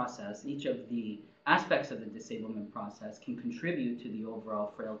disablement process, each of the aspects of the disablement process can contribute to the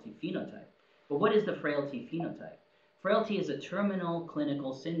overall frailty phenotype. But what is the frailty phenotype? Frailty is a terminal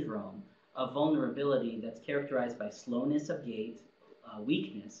clinical syndrome of vulnerability that's characterized by slowness of gait,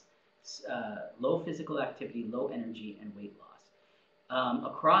 weakness, low physical activity, low energy, and weight loss.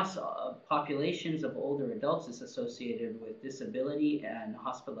 Across populations of older adults, it's associated with disability and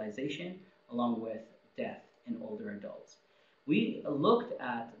hospitalization, along with death in older adults. We looked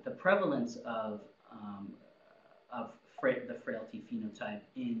at the prevalence of the frailty phenotype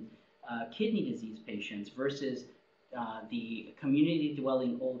in kidney disease patients versus the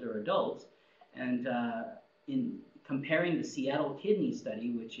community-dwelling older adults, and in comparing the Seattle Kidney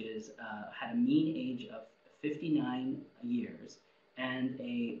Study, which is had a mean age of 59 years and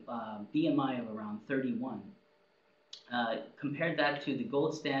a BMI of around 31. Compared that to the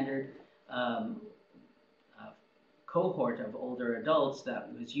gold standard cohort of older adults that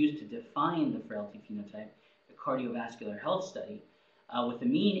was used to define the frailty phenotype, the cardiovascular health study, with a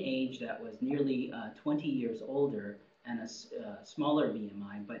mean age that was nearly 20 years older and a smaller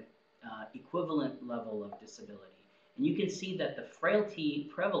BMI, but equivalent level of disability. And you can see that the frailty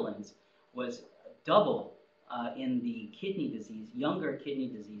prevalence was double in the kidney disease, younger kidney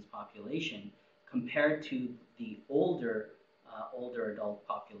disease population compared to the older adult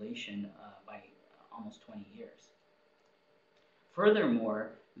population by almost 20 years.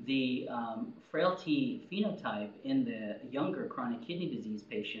 Furthermore, the frailty phenotype in the younger chronic kidney disease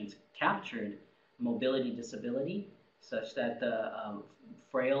patients captured mobility disability, such that the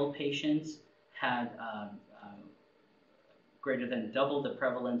frail patients had greater than double the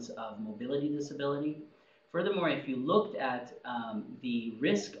prevalence of mobility disability. Furthermore, if you looked at the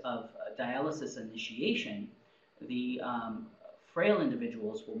risk of dialysis initiation, the frail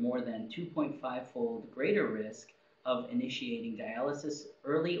individuals were more than 2.5-fold greater risk of initiating dialysis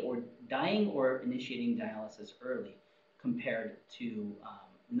early or dying or initiating dialysis early compared to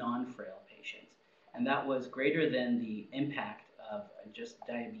non-frail patients. And that was greater than the impact of just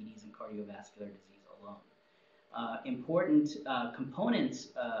diabetes and cardiovascular disease alone. Important components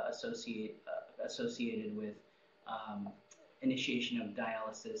associated with initiation of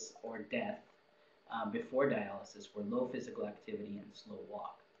dialysis or death before dialysis were low physical activity and slow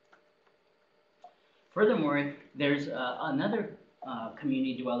walk. Furthermore, there's another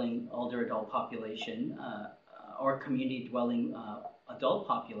community-dwelling older adult population or community-dwelling adult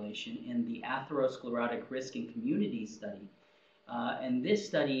population in the atherosclerotic risk in community study. In this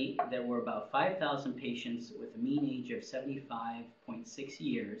study, there were about 5,000 patients with a mean age of 75.6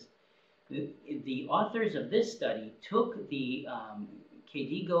 years. The authors of this study took the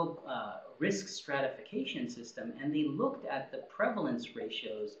KDIGO risk stratification system, and they looked at the prevalence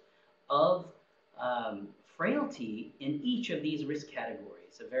ratios of frailty in each of these risk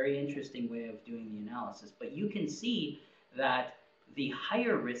categories. A very interesting way of doing the analysis. But you can see that the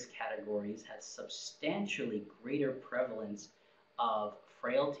higher risk categories had substantially greater prevalence of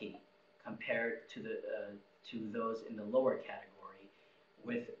frailty compared to those in the lower category,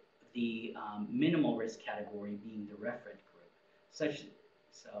 with the minimal risk category being the referent group.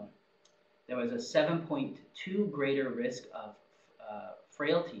 So there was a 7.2 greater risk of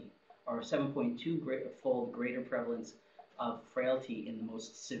frailty, or 7.2-fold greater prevalence of frailty in the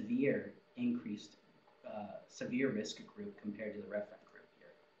most severe severe risk group compared to the referent group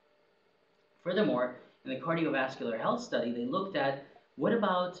here. Furthermore, in the cardiovascular health study, they looked at what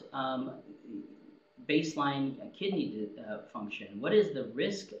about baseline kidney function? What is the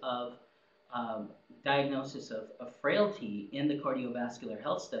risk of diagnosis of frailty in the cardiovascular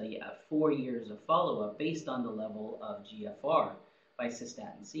health study at 4 years of follow-up based on the level of GFR by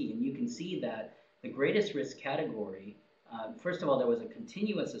cystatin C. And you can see that the greatest risk category, first of all, there was a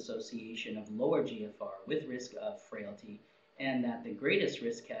continuous association of lower GFR with risk of frailty, and that the greatest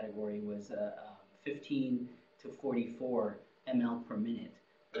risk category was 15 to 44 ml per minute.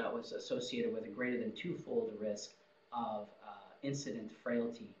 That was associated with a greater than twofold risk of incident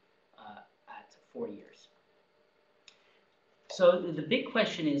frailty at 4 years. So the big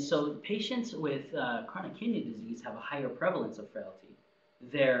question is, so patients with chronic kidney disease have a higher prevalence of frailty.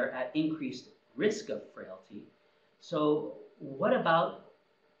 They're at increased risk of frailty. So what about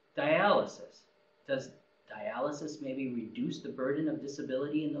dialysis? Does dialysis maybe reduce the burden of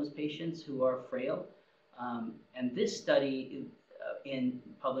disability in those patients who are frail? And this study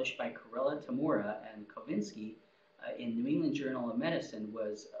published by Corella, Tamura, and Kovinsky in New England Journal of Medicine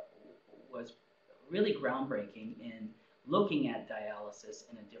was really groundbreaking in looking at dialysis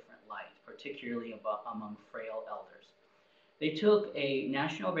in a different light, particularly among frail elders. They took a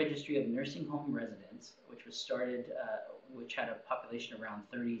National Registry of Nursing Home Residents, which was started, which had a population around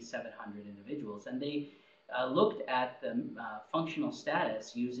 3,700 individuals, and they looked at the functional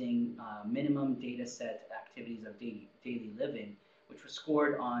status using minimum data set activities of daily living, which was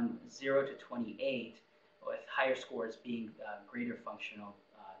scored on 0 to 28, with higher scores being greater functional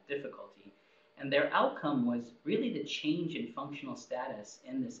difficulty. And their outcome was really the change in functional status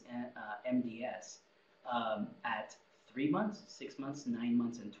in this MDS at 3 months, 6 months, 9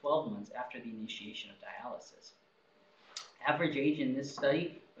 months, and 12 months after the initiation of dialysis. Average age in this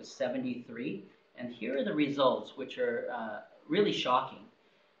study was 73, and here are the results, which are really shocking.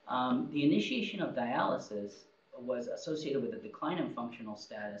 The initiation of dialysis was associated with a decline in functional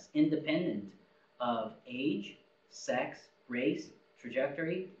status independent of age, sex, race,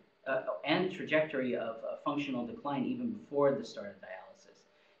 trajectory, and trajectory of functional decline even before the start of dialysis.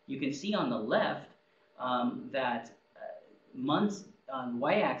 You can see on the left that months on the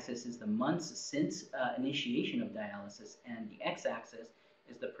y-axis is the months since initiation of dialysis, and the x-axis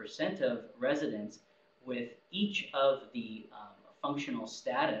is the percent of residents with each of the functional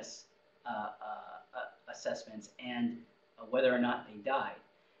status assessments and whether or not they died.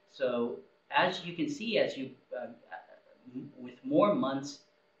 So as you can see, with more months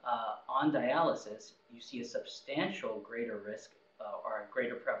on dialysis, you see a substantial greater risk or a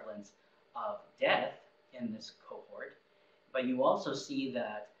greater prevalence of death in this cohort, but you also see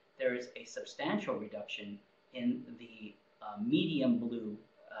that there is a substantial reduction in the medium blue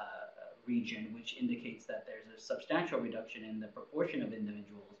region, which indicates that there's a substantial reduction in the proportion of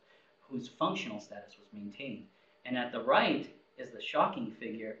individuals whose functional status was maintained. And at the right is the shocking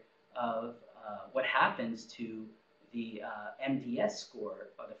figure of what happens to the MDS score,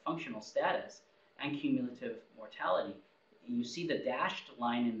 or the functional status, and cumulative mortality. You see the dashed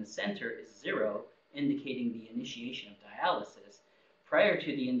line in the center is 0, indicating the initiation of dialysis. Prior to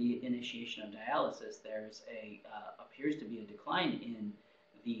the initiation of dialysis, there's appears to be a decline in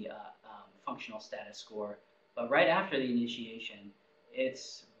the functional status score, but right after the initiation,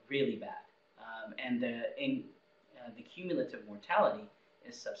 it's really bad, and the cumulative mortality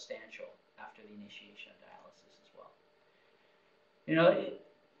is substantial after the initiation of dialysis as well. You know,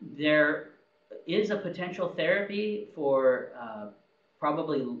 there is a potential therapy for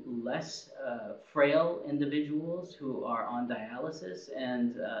probably less frail individuals who are on dialysis,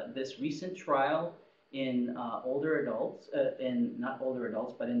 and this recent trial in older adults, not older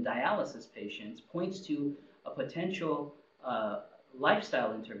adults, but in dialysis patients, points to a potential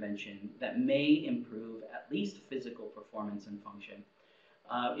lifestyle intervention that may improve at least physical performance and function.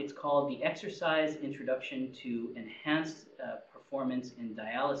 It's called the Exercise Introduction to Enhanced Performance in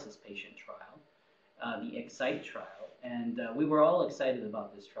Dialysis Patient Trial, the EXCITE trial. And we were all excited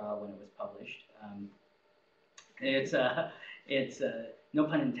about this trial when it was published. It's no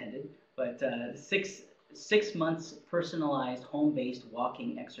pun intended, but six months personalized home-based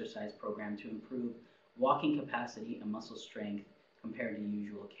walking exercise program to improve walking capacity and muscle strength compared to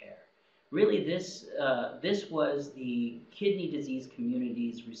usual care. Really, this was the kidney disease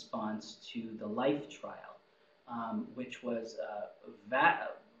community's response to the LIFE trial, which was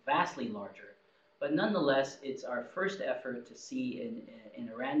vastly larger. But nonetheless, it's our first effort to see in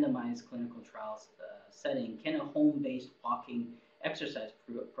a randomized clinical trials setting, can a home-based walking exercise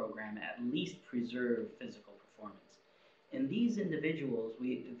program at least preserve physical performance? In these individuals,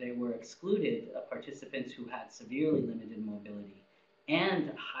 they were excluded participants who had severely limited mobility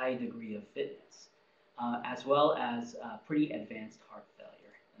and high degree of fitness, as well as pretty advanced heart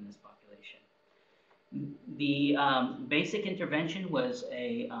failure in this population. The basic intervention was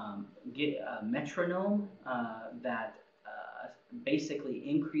a metronome that basically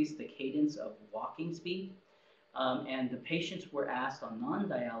increased the cadence of walking speed. And the patients were asked on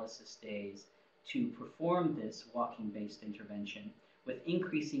non-dialysis days to perform this walking-based intervention with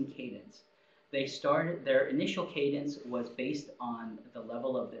increasing cadence. They started, their initial cadence was based on the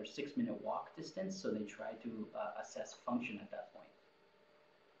level of their 6-minute walk distance, so they tried to assess function at that point,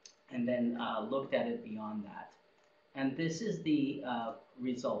 and then looked at it beyond that. And this is the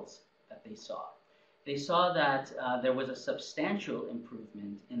results that they saw. They saw that there was a substantial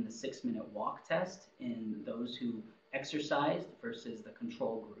improvement in the 6-minute walk test in those who exercised versus the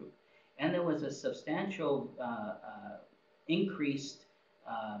control group. And there was a substantial increased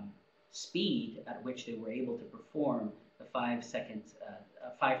speed at which they were able to perform the 5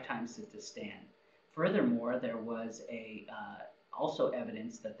 times sit to stand. Furthermore, there was also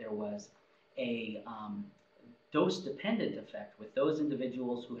evidence that there was a dose-dependent effect with those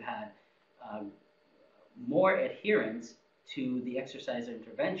individuals who had more adherence to the exercise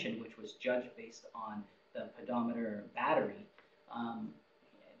intervention, which was judged based on the pedometer battery.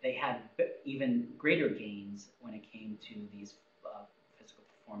 They had even greater gains when it came to these physical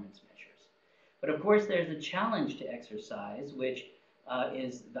performance measures. But of course, there's a challenge to exercise, which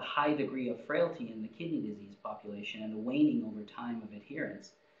is the high degree of frailty in the kidney disease population and the waning over time of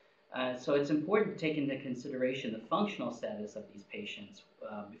adherence. So it's important to take into consideration the functional status of these patients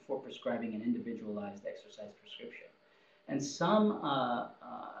before prescribing an individualized exercise prescription. And some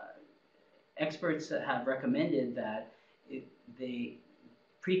experts have recommended that the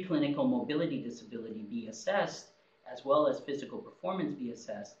preclinical mobility disability be assessed, as well as physical performance be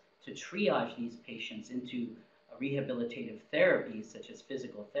assessed, to triage these patients into rehabilitative therapy, such as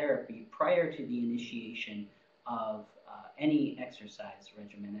physical therapy, prior to the initiation of any exercise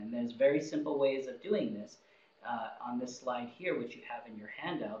regimen. And there's very simple ways of doing this. On this slide here, which you have in your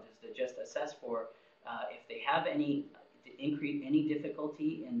handout, is to just assess for if they have any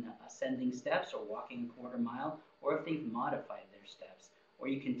difficulty in ascending steps or walking a quarter mile, or if they've modified their steps. Or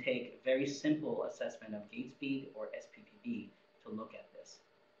you can take a very simple assessment of gait speed or SPPB to look at this.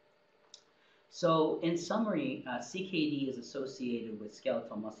 So in summary, CKD is associated with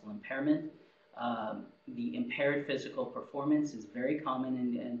skeletal muscle impairment. The impaired physical performance is very common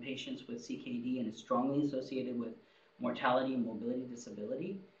in patients with CKD and is strongly associated with mortality and mobility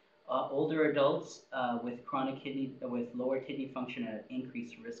disability. Older adults with lower kidney function at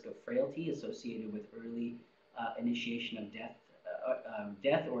increased risk of frailty associated with early initiation of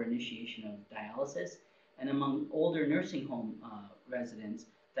death or initiation of dialysis. And among older nursing home residents,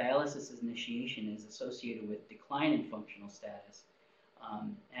 dialysis initiation is associated with decline in functional status.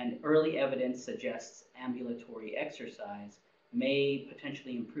 And early evidence suggests ambulatory exercise may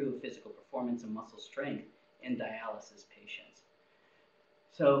potentially improve physical performance and muscle strength in dialysis patients.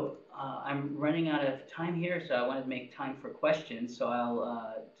 So I'm running out of time here, so I wanted to make time for questions. So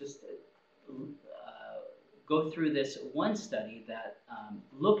I'll just go through this one study that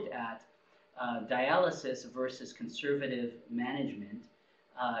looked at dialysis versus conservative management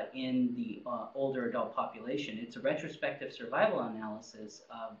in the older adult population. It's a retrospective survival analysis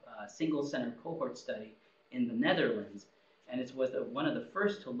of a single-center cohort study in the Netherlands, and it was one of the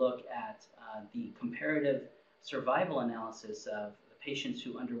first to look at the comparative survival analysis of the patients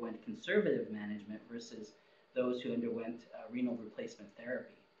who underwent conservative management versus those who underwent renal replacement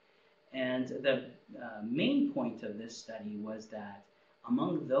therapy. And the main point of this study was that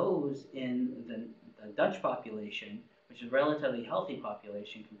among those in the Dutch population, which is a relatively healthy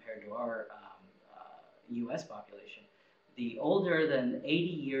population compared to our US population, the older than 80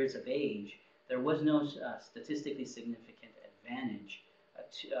 years of age, there was no statistically significant advantage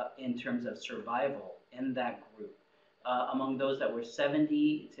in terms of survival in that group. Among those that were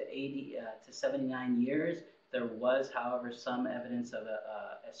 70 to 80 to 79 years, there was, however, some evidence of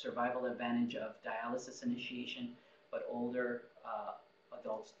a survival advantage of dialysis initiation, but older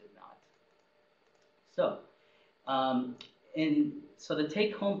adults did not. So, so the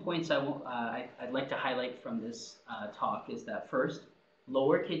take-home points I'd like to highlight from this talk is that first,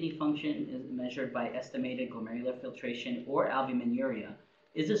 lower kidney function is measured by estimated glomerular filtration or albuminuria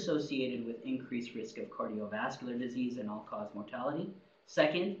is associated with increased risk of cardiovascular disease and all-cause mortality.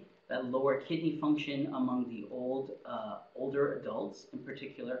 Second, that lower kidney function among the older adults in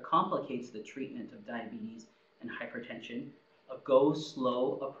particular complicates the treatment of diabetes and hypertension. A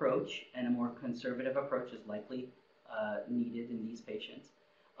go-slow approach and a more conservative approach is likely needed in these patients.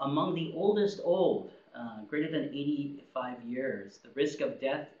 Among the oldest greater than 85 years, the risk of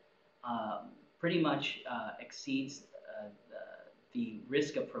death pretty much exceeds the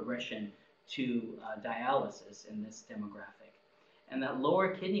risk of progression to dialysis in this demographic. And that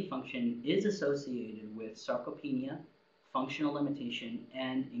lower kidney function is associated with sarcopenia, functional limitation,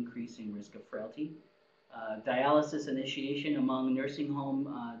 and increasing risk of frailty. Dialysis initiation among nursing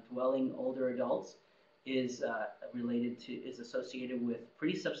home dwelling older adults is is associated with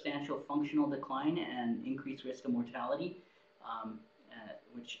pretty substantial functional decline and increased risk of mortality,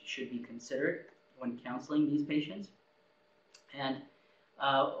 which should be considered when counseling these patients. And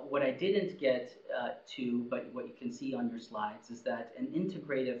what I didn't get to, but what you can see on your slides, is that an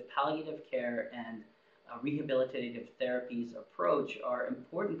integrative palliative care and rehabilitative therapies approach are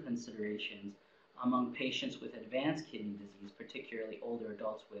important considerations among patients with advanced kidney disease, particularly older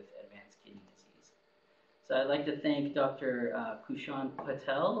adults with advanced kidney disease. So I'd like to thank Dr. Kushan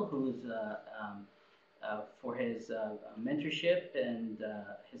Patel, who's for his mentorship and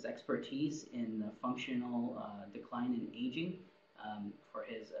his expertise in functional decline and aging, for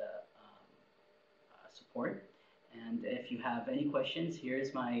his support. And if you have any questions,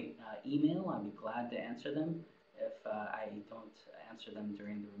 here's my email. I'll be glad to answer them if I don't answer them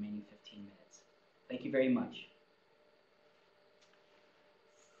during the remaining 15 minutes. Thank you very much.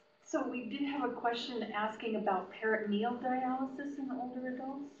 So we did have a question asking about peritoneal dialysis in older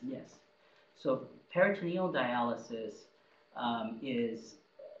adults. Yes. So peritoneal dialysis is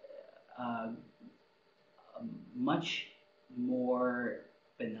a much more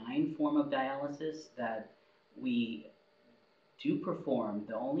benign form of dialysis that we do perform.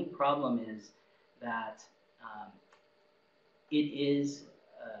 The only problem is that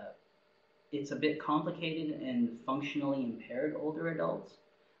it's a bit complicated in functionally impaired older adults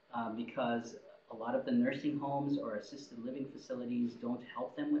because a lot of the nursing homes or assisted living facilities don't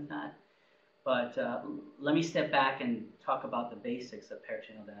help them with that. But let me step back and talk about the basics of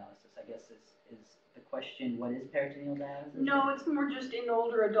peritoneal dialysis. I guess is the question, what is peritoneal dialysis? No, it's more just in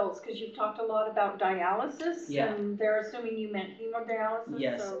older adults, because you've talked a lot about dialysis, yeah. And they're assuming you meant hemodialysis.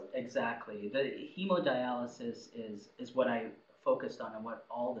 Yes, so. Exactly. The hemodialysis is what I focused on and what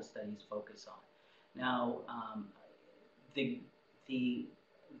all the studies focus on. Now,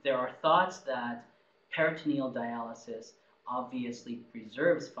 there are thoughts that peritoneal dialysis obviously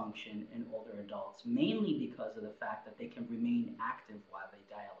preserves function in older adults, mainly because of the fact that they can remain active while they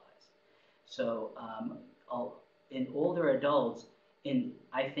dialyze. So in older adults,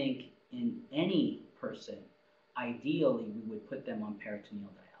 I think in any person, ideally we would put them on peritoneal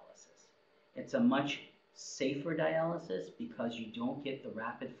dialysis. It's a much safer dialysis because you don't get the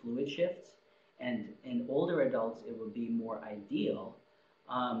rapid fluid shifts, and in older adults it would be more ideal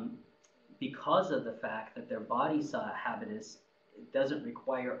because of the fact that their body habitus doesn't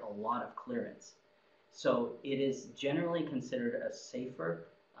require a lot of clearance. So it is generally considered a safer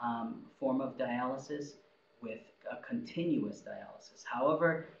form of dialysis with a continuous dialysis.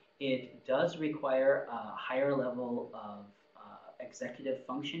 However, it does require a higher level of executive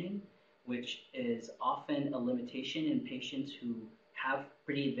functioning, which is often a limitation in patients who have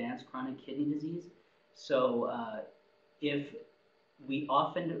pretty advanced chronic kidney disease. So if we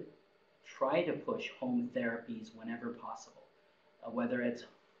often try to push home therapies whenever possible, whether it's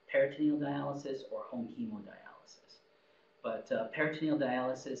peritoneal dialysis or home hemodialysis. But peritoneal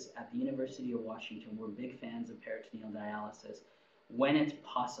dialysis at the University of Washington, we're big fans of peritoneal dialysis when it's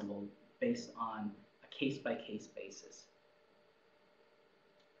possible based on a case-by-case basis.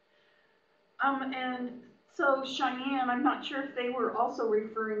 And so Cheyenne, I'm not sure if they were also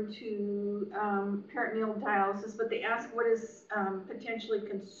referring to peritoneal dialysis, but they asked what is potentially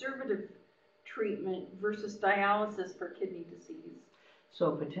conservative treatment versus dialysis for kidney disease.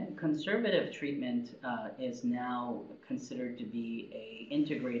 So conservative treatment is now considered to be an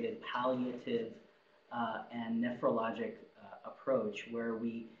integrated palliative and nephrologic approach where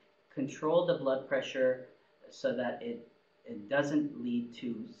we control the blood pressure so that it doesn't lead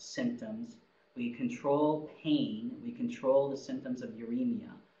to symptoms. We control pain, we control the symptoms of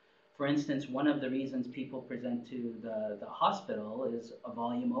uremia. For instance, one of the reasons people present to the hospital is a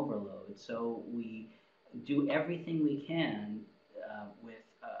volume overload. So we do everything we can with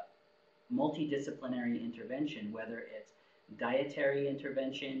multidisciplinary intervention, whether it's dietary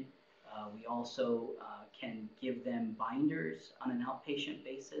intervention. We also can give them binders on an outpatient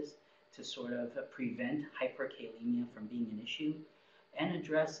basis to sort of prevent hyperkalemia from being an issue and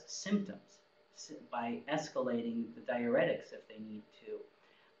address symptoms by escalating the diuretics if they need to.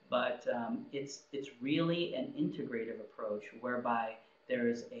 But it's really an integrative approach whereby there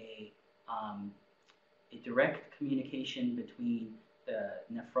is a direct communication between the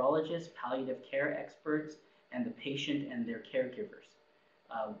nephrologist, palliative care experts, and the patient and their caregivers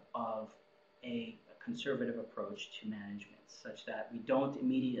of a conservative approach to management, such that we don't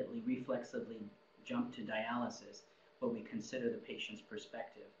immediately reflexively jump to dialysis, but we consider the patient's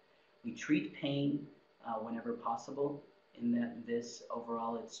perspective. We treat pain whenever possible, in that this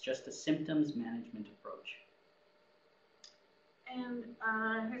overall, it's just a symptoms management approach. And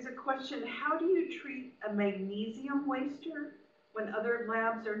here's a question: how do you treat a magnesium waster when other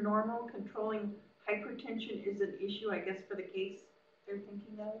labs are normal? Controlling hypertension is an issue, I guess, for the case they're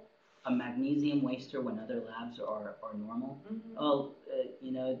thinking of. A magnesium waster when other labs are normal? Mm-hmm. Well,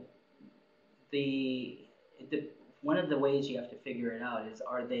 you know, one of the ways you have to figure it out is,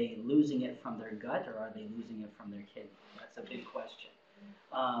 are they losing it from their gut or are they losing it from their kidney? That's a big question.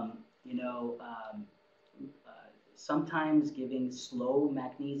 You know, sometimes giving slow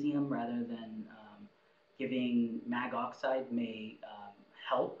magnesium rather than giving mag oxide may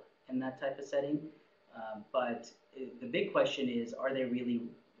help in that type of setting. But the big question is, are they really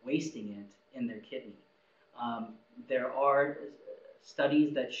wasting it in their kidney? There are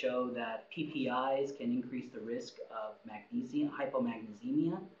studies that show that PPIs can increase the risk of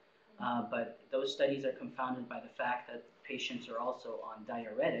hypomagnesemia, but those studies are confounded by the fact that patients are also on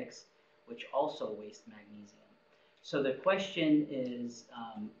diuretics, which also waste magnesium. So the question is,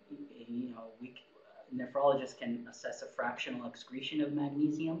 you know, nephrologists can assess a fractional excretion of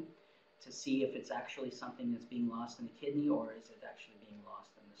magnesium to see if it's actually something that's being lost in the kidney or is it actually being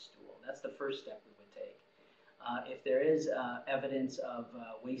lost in the stool. That's the first step we would take. If there is evidence of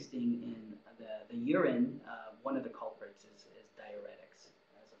wasting in the urine, one of the culprits is diuretics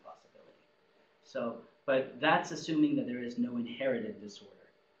as a possibility. So, but that's assuming that there is no inherited disorder.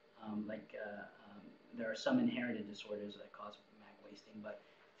 There are some inherited disorders that cause mag wasting, but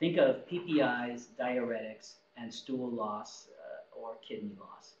think of PPIs, diuretics, and stool loss or kidney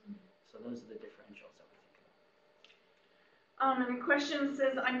loss. So those are the differentials that we think about. And the question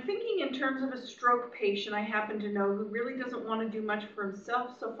says, I'm thinking in terms of a stroke patient I happen to know who really doesn't want to do much for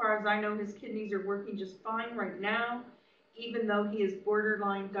himself. So far as I know, his kidneys are working just fine right now, even though he is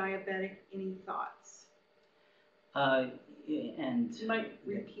borderline diabetic. Any thoughts? And you might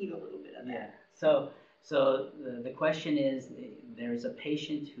repeat a little bit of that. Yeah. So the question is, there's a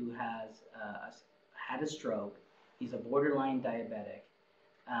patient who has had a stroke. He's a borderline diabetic,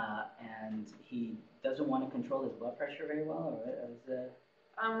 and he doesn't want to control his blood pressure very well, or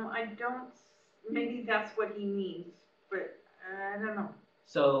I don't. Maybe that's what he means, but I don't know.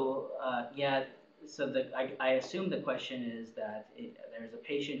 So yeah. So I assume the question is that there's a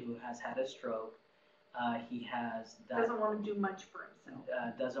patient who has had a stroke. He doesn't want to do much for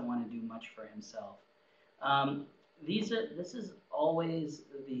himself. Doesn't want to do much for himself. This is always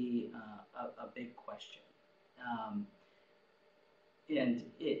a big question, and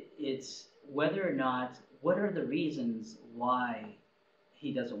it's whether or not, what are the reasons why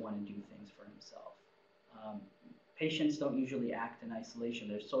he doesn't want to do things for himself. Patients don't usually act in isolation.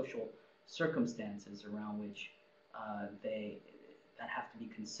 There's social circumstances around which that have to be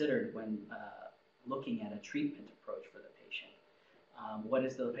considered when looking at a treatment approach for the patient. What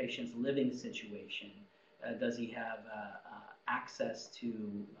is the patient's living situation? Does he have access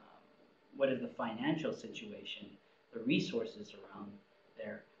to, what is the financial situation, the resources around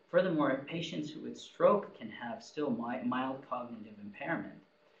there? Furthermore, patients with stroke can have still mild cognitive impairment.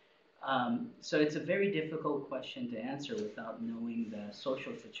 So it's a very difficult question to answer without knowing the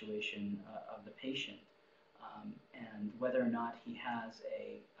social situation of the patient and whether or not he has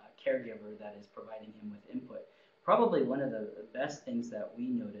a caregiver that is providing him with input. Probably one of the best things that we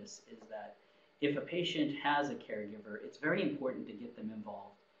notice is that if a patient has a caregiver, it's very important to get them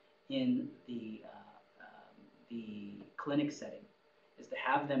involved in the clinic setting, is to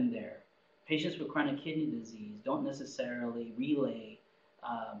have them there. Patients with chronic kidney disease don't necessarily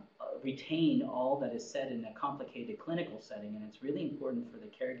retain all that is said in a complicated clinical setting, and it's really important for the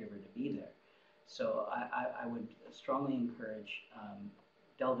caregiver to be there. So I would strongly encourage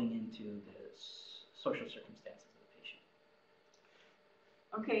delving into the social circumstances of the patient.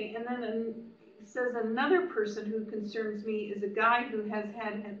 Okay, and then it says another person who concerns me is a guy who has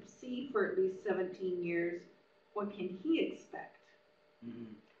had Hep C for at least 17 years. What can he expect?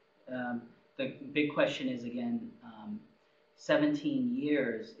 Mm-hmm. The big question is, again, 17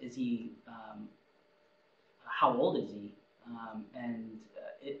 years, is he, how old is he?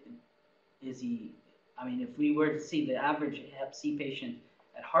 Is he, I mean, if we were to see the average Hep C patient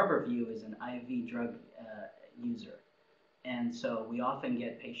at Harborview is an IV drug user. And so we often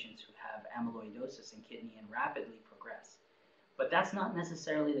get patients who have amyloidosis in kidney and rapidly progress. But that's not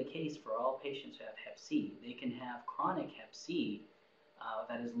necessarily the case for all patients who have Hep C. They can have chronic Hep C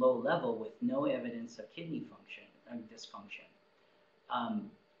that is low level with no evidence of kidney function and dysfunction.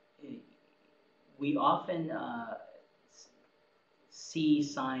 We often see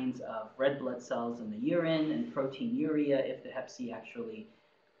signs of red blood cells in the urine and proteinuria if the Hep C actually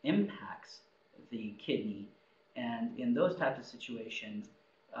impacts the kidney. And in those types of situations,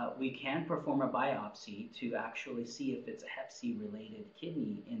 we can perform a biopsy to actually see if it's a hep C related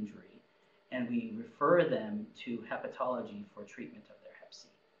kidney injury, and we refer them to hepatology for treatment of their hep C.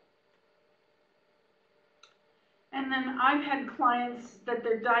 And then I've had clients that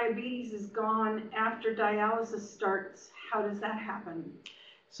their diabetes is gone after dialysis starts. How does that happen?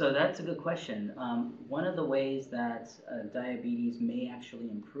 So that's a good question. One of the ways that diabetes may actually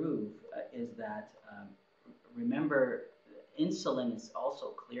improve is that, remember, insulin is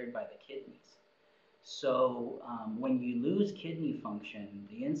also cleared by the kidneys. So when you lose kidney function,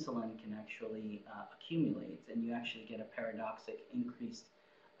 the insulin can actually accumulate, and you actually get a paradoxic increased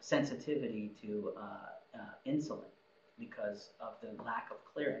sensitivity to insulin because of the lack of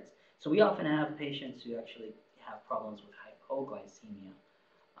clearance. So we often have patients who actually have problems with hypoglycemia,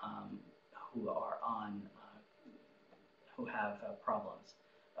 who are on, who have problems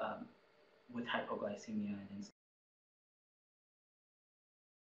with hypoglycemia and